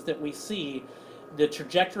places that we see the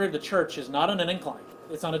trajectory of the church is not on an incline,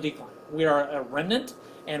 it's on a decline. We are a remnant,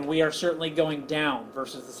 and we are certainly going down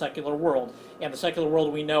versus the secular world. And the secular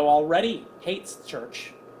world we know already hates the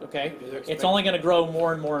church. Okay? It's only going to grow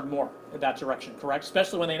more and more and more in that direction, correct?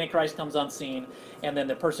 Especially when the Antichrist comes on scene, and then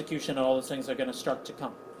the persecution and all those things are going to start to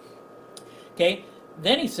come. Okay?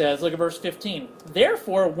 Then he says, look at verse 15,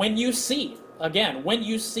 "Therefore, when you see," again, "when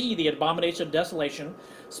you see the abomination of desolation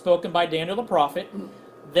spoken by Daniel the prophet,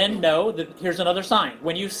 then know that," here's another sign,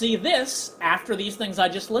 "when you see this, after these things I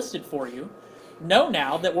just listed for you, know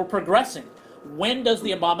now that we're progressing." When does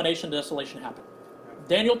the abomination of desolation happen?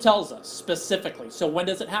 Daniel tells us specifically. So when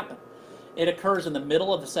does it happen? It occurs in the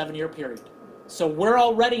middle of the 7-year period. So we're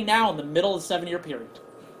already now in the middle of the 7-year period.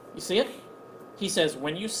 You see it? He says,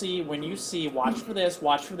 when you see, watch for this,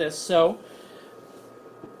 watch for this. So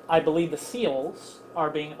I believe the seals are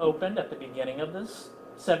being opened at the beginning of this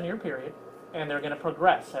 7-year period, and they're going to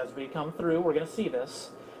progress as we come through. We're going to see this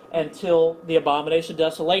until the abomination of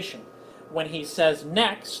desolation. When he says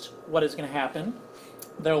next, what is going to happen?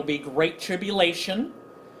 There will be great tribulation,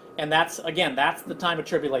 and that's the time of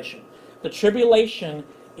tribulation. The tribulation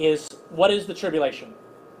is, what is the tribulation?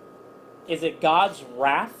 Is it God's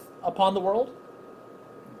wrath upon the world?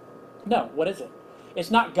 No, what is it?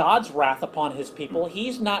 It's not God's wrath upon his people.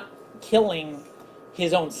 He's not killing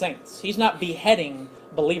his own saints. He's not beheading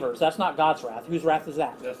believers. That's not God's wrath. Whose wrath is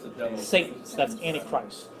that? That's the devil. Satan's. That's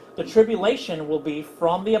Antichrist. The tribulation will be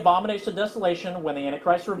from the abomination of desolation, when the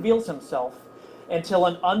Antichrist reveals himself, until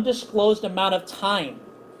an undisclosed amount of time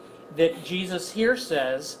that Jesus here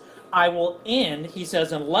says, "I will end," he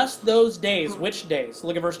says, "unless those days," which days?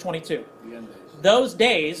 Look at verse 22. The end days. Those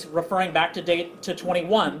days, referring back to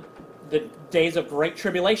 21, the days of great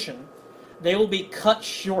tribulation, they will be cut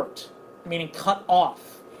short, meaning cut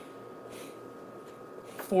off,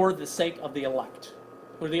 for the sake of the elect.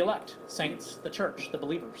 Who are the elect? Saints, the church, the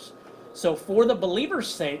believers. So for the believers'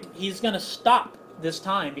 sake, he's going to stop this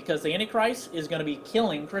time, because the Antichrist is going to be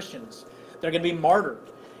killing Christians. They're going to be martyred.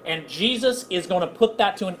 And Jesus is going to put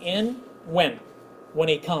that to an end when? When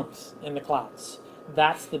he comes in the clouds.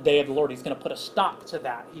 That's the day of the Lord. He's going to put a stop to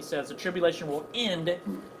that. He says the tribulation will end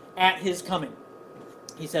at his coming.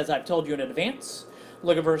 He says, "I've told you in advance.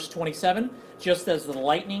 Look at verse 27. Just as the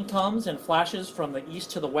lightning comes and flashes from the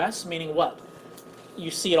east to the west, meaning what?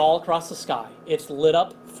 You see it all across the sky. It's lit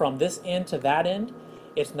up from this end to that end.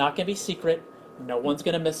 It's not going to be secret. No one's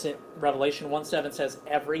going to miss it. Revelation 1:7 says,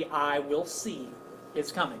 every eye will see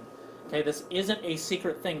it's coming. Okay, this isn't a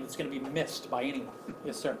secret thing that's going to be missed by anyone.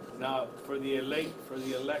 Yes, sir. Now, for the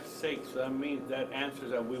elect's sake, so that means that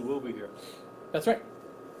answers that we will be here. That's right.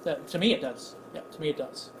 To me it does. Yeah, to me it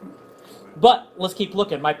does. But let's keep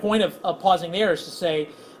looking. My point of pausing there is to say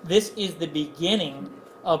this is the beginning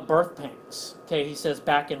of birth pangs. Okay, he says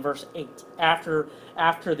back in verse 8. After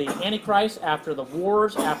the Antichrist, after the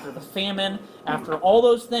wars, after the famine, after all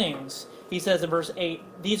those things, he says in verse 8,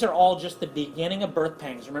 these are all just the beginning of birth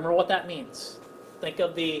pangs. Remember what that means. Think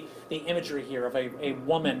of the imagery here of a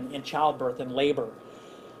woman in childbirth and labor.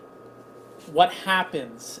 What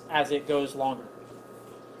happens as it goes longer?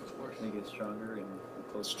 They get stronger and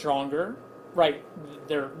closer. Stronger, right?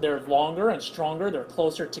 They're longer and stronger. They're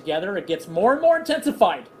closer together. It gets more and more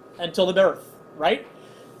intensified until the birth, right?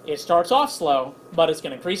 It starts off slow, but it's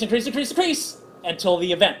going to increase until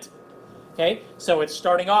the event. Okay, so it's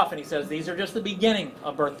starting off, and he says these are just the beginning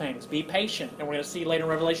of birth pangs. Be patient, and we're going to see later in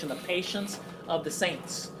Revelation the patience of the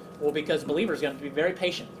saints. Well, because believers are going to be very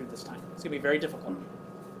patient through this time. It's going to be very difficult.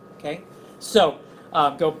 Okay, so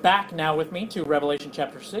go back now with me to Revelation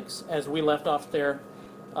chapter 6, as we left off there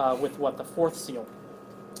with what, the fourth seal.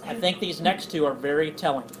 I think these next two are very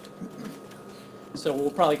telling. So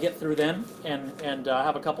we'll probably get through them and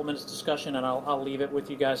have a couple minutes discussion, and I'll leave it with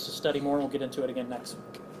you guys to study more, and we'll get into it again next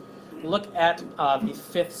week. Look at the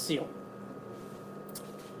fifth seal.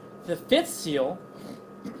 The fifth seal,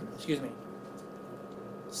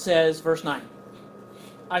 says, verse 9,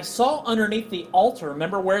 I saw underneath the altar,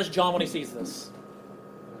 remember, where's John when he sees this?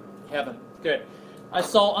 Heaven. Good. I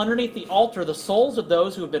saw underneath the altar the souls of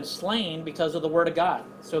those who have been slain because of the word of God.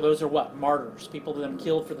 So those are what? Martyrs. People that have been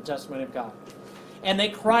killed for the testimony of God. And they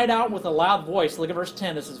cried out with a loud voice. Look at verse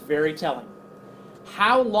 10. This is very telling.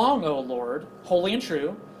 How long, O Lord, holy and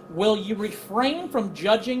true, will you refrain from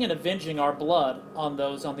judging and avenging our blood on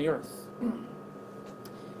those on the earth?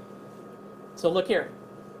 So look here.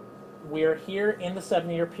 We're here in the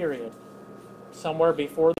 7-year period, somewhere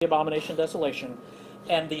before the abomination of desolation.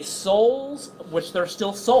 And the souls, which they're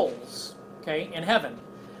still souls, okay, in heaven,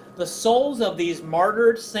 the souls of these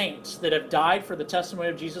martyred saints that have died for the testimony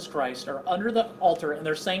of Jesus Christ are under the altar, and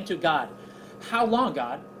they're saying to God, how long,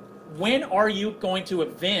 God? When are you going to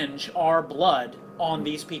avenge our blood on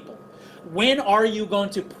these people? When are you going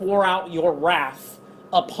to pour out your wrath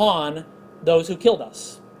upon those who killed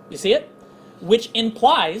us? You see it? Which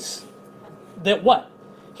implies that what?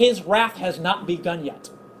 His wrath has not begun yet.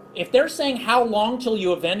 If they're saying, how long till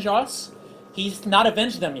you avenge us? He's not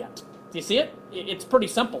avenged them yet. Do you see it? It's pretty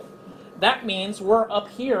simple. That means we're up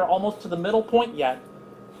here almost to the middle point yet,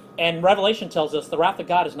 and Revelation tells us the wrath of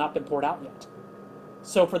God has not been poured out yet.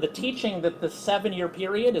 So for the teaching that the 7-year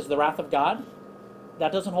period is the wrath of God,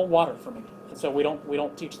 that doesn't hold water for me. And so we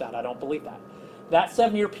don't teach that. I don't believe that. That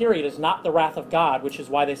 7-year period is not the wrath of God, which is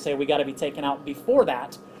why they say we got to be taken out before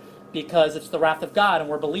that, because it's the wrath of God and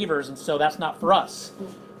we're believers, and so that's not for us.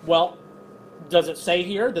 Well, does it say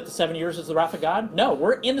here that the 7 years is the wrath of God? No,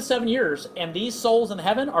 we're in the 7 years, and these souls in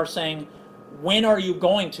heaven are saying, when are you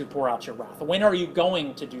going to pour out your wrath? When are you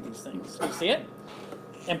going to do these things? You see it?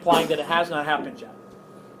 Implying that it has not happened yet.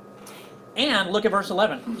 And look at verse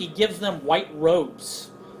 11. He gives them white robes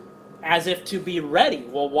as if to be ready.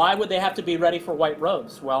 Well, why would they have to be ready for white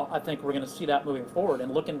robes? Well, I think we're going to see that moving forward,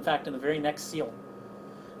 and look, in fact, in the very next seal.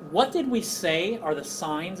 What did we say are the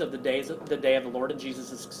signs of the day of the Lord and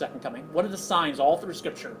Jesus' second coming? What are the signs all through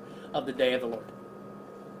Scripture of the day of the Lord?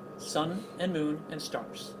 Sun and moon and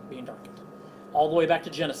stars being darkened. All the way back to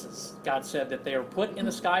Genesis, God said that they are put in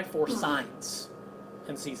the sky for signs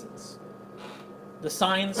and seasons. The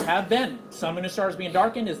signs have been sun, moon, and stars being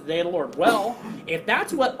darkened is the day of the Lord. Well, if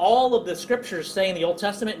that's what all of the Scriptures say in the Old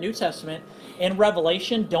Testament, New Testament, in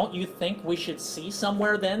Revelation, don't you think we should see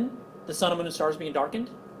somewhere then the sun, moon, and stars being darkened?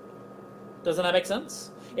 Doesn't that make sense?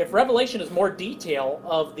 If Revelation is more detail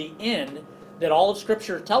of the end that all of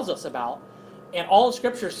Scripture tells us about, and all of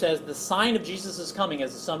Scripture says the sign of Jesus' coming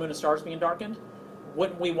is the sun, moon, and stars being darkened,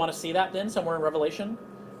 wouldn't we want to see that then somewhere in Revelation?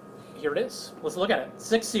 Here it is. Let's look at it.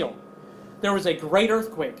 Sixth seal. There was a great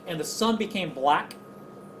earthquake, and the sun became black,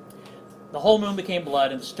 the whole moon became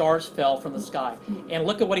blood, and the stars fell from the sky. And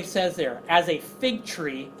look at what he says there. As a fig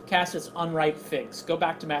tree casts its unripe figs. Go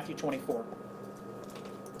back to Matthew 24.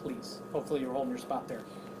 Please. Hopefully you're holding your spot there.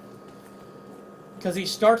 Because he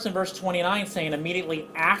starts in verse 29 saying immediately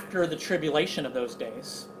after the tribulation of those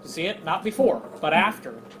days. You see it? Not before, but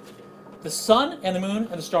after. The sun and the moon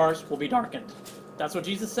and the stars will be darkened. That's what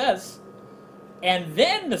Jesus says. And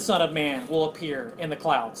then the Son of Man will appear in the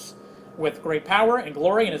clouds with great power and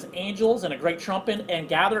glory and his angels and a great trumpet and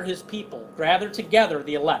gather his people, gather together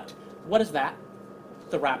the elect. What is that?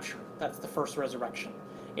 The rapture. That's the first resurrection.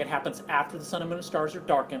 It happens after the sun and moon and stars are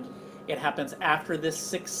darkened. It happens after this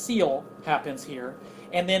sixth seal happens here.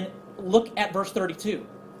 And then look at verse 32.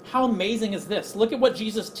 How amazing is this? Look at what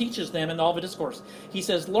Jesus teaches them in the Olivet Discourse. He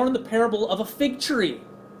says, learn the parable of a fig tree.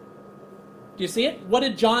 Do you see it? What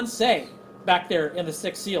did John say back there in the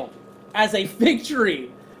sixth seal? As a fig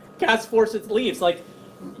tree casts forth its leaves. Like,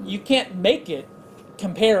 you can't make it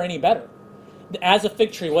compare any better. As a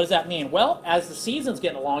fig tree, what does that mean? Well, as the season's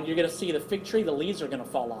getting along, you're going to see the fig tree, the leaves are going to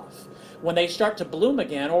fall off. When they start to bloom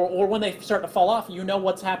again, or when they start to fall off, you know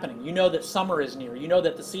what's happening. You know that summer is near. You know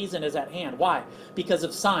that the season is at hand. Why? Because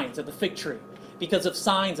of signs of the fig tree. Because of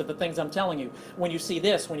signs of the things I'm telling you. When you see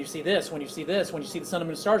this, when you see this, when you see this, when you see the sun and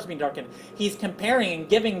moon and stars being darkened, he's comparing and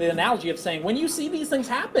giving the analogy of saying, when you see these things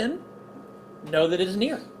happen, know that it is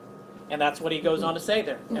near. And that's what he goes on to say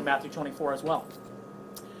there in Matthew 24 as well.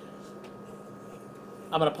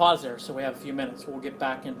 I'm going to pause there so we have a few minutes. We'll get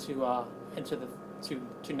back into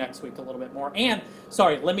next week a little bit more. And,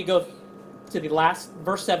 sorry, let me go to the last,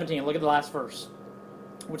 verse 17. Look at the last verse,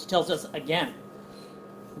 which tells us again.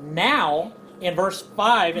 Now, in verse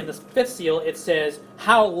 5, in the fifth seal, it says,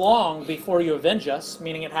 how long before you avenge us?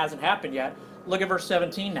 Meaning it hasn't happened yet. Look at verse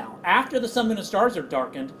 17 now. After the sun, moon, and stars are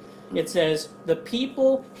darkened, it says, the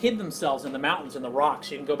people hid themselves in the mountains and the rocks.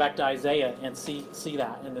 You can go back to Isaiah and see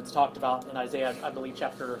that. And it's talked about in Isaiah, I believe,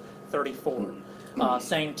 chapter 34.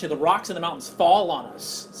 Saying, to the rocks and the mountains, fall on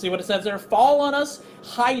us. See what it says there? Fall on us,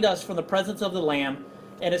 hide us from the presence of the Lamb.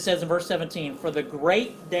 And it says in verse 17, for the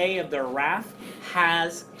great day of their wrath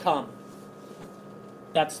has come.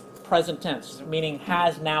 That's present tense, meaning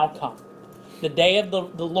has now come. The day of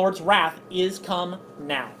the Lord's wrath is come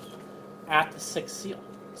now, at the sixth seal.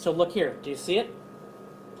 So look here, do you see it?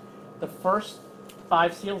 The first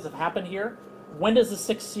 5 seals have happened here. When does the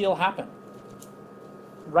sixth seal happen?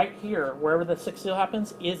 Right here, wherever the sixth seal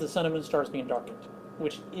happens, is the sun and moon and stars being darkened,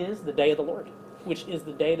 which is the day of the Lord, which is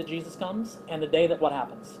the day that Jesus comes, and the day that what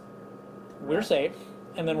happens? We're saved,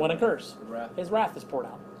 and then what occurs? His wrath is poured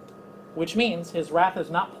out, which means his wrath is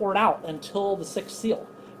not poured out until the sixth seal,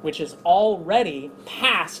 which is already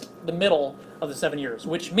past the middle of the 7 years,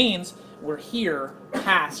 which means we're here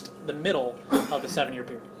past the middle of the 7-year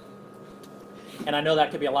period. And I know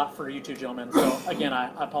that could be a lot for you two gentlemen, so again,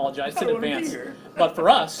 I apologize in advance. But for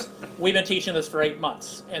us, we've been teaching this for 8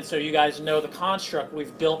 months, and so you guys know the construct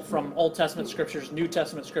we've built from Old Testament scriptures, New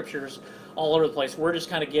Testament scriptures, all over the place. We're just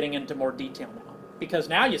kind of getting into more detail now. Because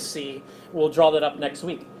now you see, we'll draw that up next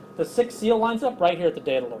week. The sixth seal lines up right here at the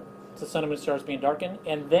day of the Lord. It's the sun and moon stars being darkened.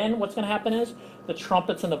 And then what's going to happen is the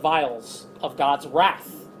trumpets and the vials of God's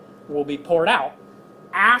wrath will be poured out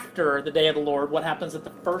after the day of the Lord. What happens at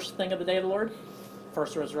the first thing of the day of the Lord?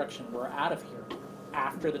 First resurrection. We're out of here.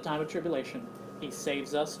 After the time of tribulation, he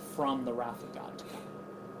saves us from the wrath of God to come.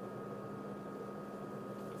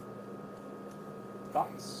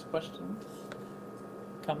 Thoughts, questions,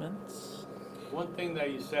 comments? One thing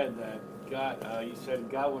that you said that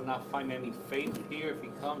God will not find any faith here if he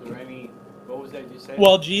comes, or any, what was that you said?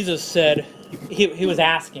 Well, Jesus said, he was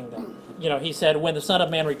asking them. He said, when the Son of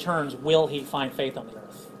Man returns, will he find faith on the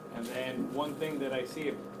earth? And then one thing that I see,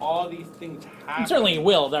 if all these things happen... Certainly he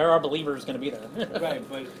will. There are believers going to be there. Right,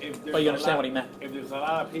 but if there's But you understand what he meant. If there's a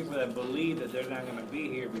lot of people that believe that they're not going to be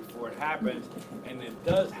here before it happens, and it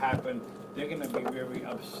does happen, they're going to be very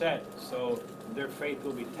upset. So their faith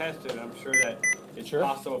will be tested. I'm sure that it's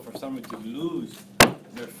possible for someone to lose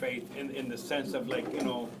their faith in the sense of, like,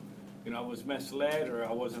 I was misled, or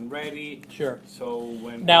I wasn't ready. Sure. So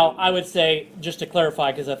when... Now, I would say, just to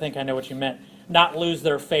clarify, because I think I know what you meant, not lose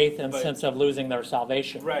their faith in the sense of losing their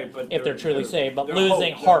salvation. Right, but... If they're truly saved, but their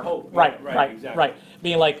losing hope, heart. Right, Right.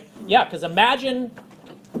 Being like, yeah, because imagine,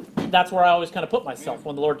 that's where I always kind of put myself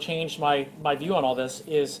when the Lord changed my view on all this,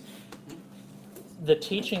 is the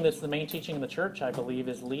teaching that's the main teaching in the church, I believe,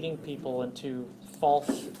 is leading people into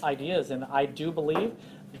false ideas. And I do believe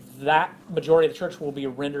that majority of the church will be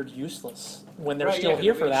rendered useless when they're still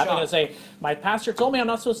here for that. They're going to say, my pastor told me I'm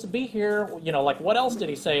not supposed to be here. Like, what else did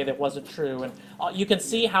he say that wasn't true? And you can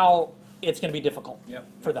see how it's going to be difficult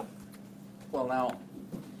for them. Well, now,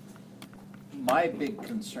 my big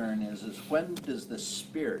concern is when does the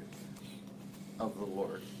Spirit of the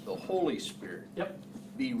Lord, the Holy Spirit,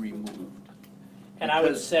 be removed? And I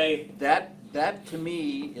would say that to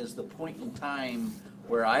me is the point in time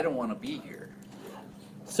where I don't want to be here.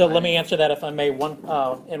 So let me answer that, if I may, in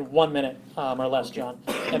 1 minute or less, John,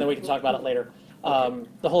 and then we can talk about it later.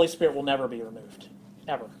 The Holy Spirit will never be removed,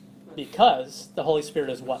 ever, because the Holy Spirit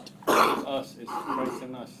is what? Us, it's Christ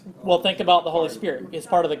in us. Well, think about the Holy Spirit. It's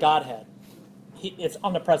part of the Godhead. It's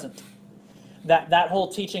omnipresent. That whole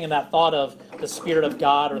teaching and that thought of the Spirit of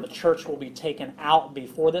God or the church will be taken out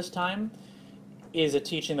before this time is a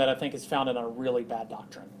teaching that I think is founded on a really bad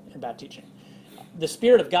doctrine and bad teaching. The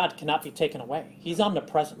Spirit of God cannot be taken away. He's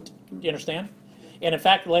omnipresent. Do you understand? And in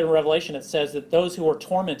fact, later in Revelation it says that those who are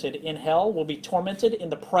tormented in hell will be tormented in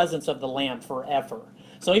the presence of the Lamb forever.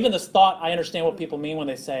 So even this thought, I understand what people mean when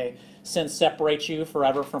they say sin separates you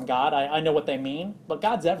forever from God. I know what they mean, but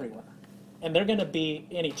God's everywhere. And they're going to be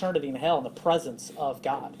in eternity in hell in the presence of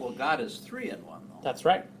God. Well, God is 3 in 1, though. That's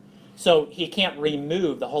right. So he can't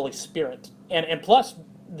remove the Holy Spirit. And plus,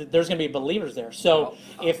 there's going to be believers there. So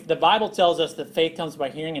if the Bible tells us that faith comes by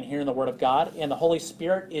hearing and hearing the Word of God, and the Holy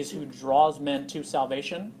Spirit is who draws men to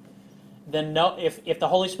salvation, then if the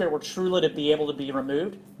Holy Spirit were truly to be able to be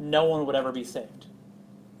removed, no one would ever be saved.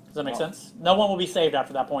 Does that make sense? No one will be saved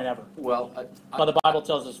after that point ever. Well, But the Bible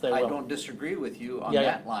tells us they I will. don't disagree with you on Yeah,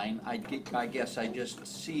 that line. I guess I just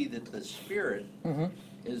see that the Spirit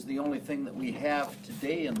is the only thing that we have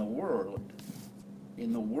today in the world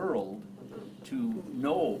to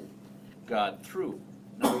know God through.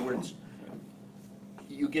 In other words,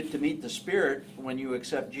 you get to meet the Spirit when you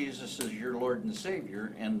accept Jesus as your Lord and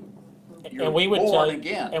Savior, and you're born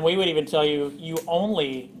again. And we would even tell you, you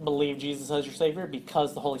only believe Jesus as your Savior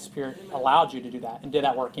because the Holy Spirit allowed you to do that and did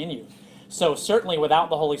that work in you. So certainly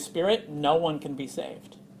without the Holy Spirit, no one can be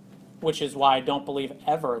saved, which is why I don't believe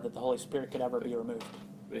ever that the Holy Spirit could ever be removed.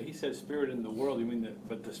 But he says spirit in the world, you mean that,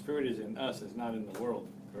 but the Spirit is in us, it's not in the world,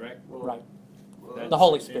 correct? Right. Well, The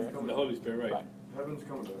Holy Spirit. The Holy Spirit, right. Right. Heaven's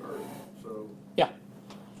coming to earth, so, Yeah.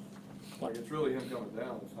 like, it's really him coming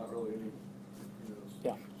down, it's not really any,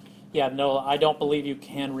 Yeah. Yeah, no, I don't believe you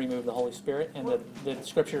can remove the Holy Spirit, and the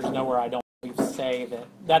scriptures nowhere I don't believe say that.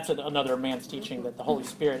 That's another man's teaching, that the Holy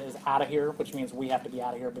Spirit is out of here, which means we have to be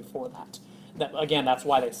out of here before that. Again, that's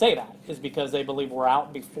why they say that, is because they believe we're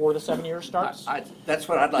out before the 7 years starts. That's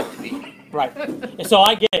what I'd like to be. Right. And so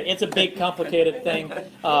I get it. It's a big, complicated thing.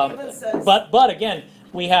 But again,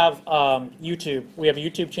 we have YouTube. We have a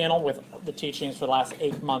YouTube channel with the teachings for the last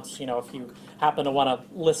 8 months. You know, if you happen to want to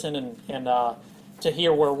listen and to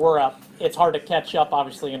hear where we're at, it's hard to catch up,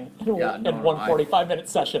 obviously, in one 45-minute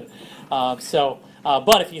session.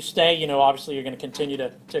 But if you stay, you know, obviously you're going to continue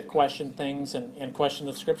to question things and question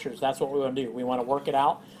the scriptures. That's what we want to do. We want to work it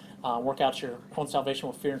out, work out your own salvation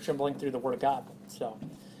with fear and trembling through the Word of God. So,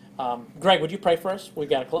 Greg, would you pray for us? We've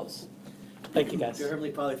got to close. Thank you, guys. Dear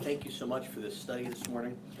Heavenly Father, thank you so much for this study this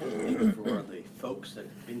morning. Thank you for the folks that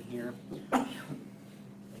have been here. Thank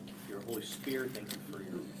you for your Holy Spirit. Thank you for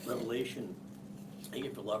your revelation. Thank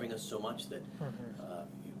you for loving us so much that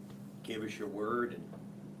you gave us your word and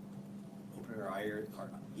opened our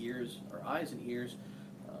eyes and ears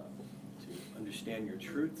to understand your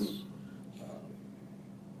truths.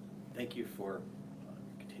 Thank you for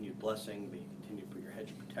continued blessing. May you continue to put your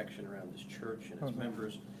hedge of protection around this church and its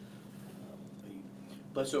members. May you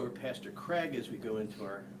bless over Pastor Craig as we go into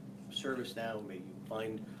our service now. May you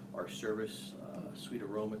find our service a sweet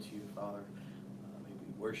aroma to you, Father. May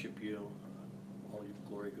we worship you. All your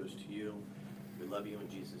glory goes to you. We love you in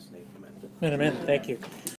Jesus' name. Amen. Amen. Thank you.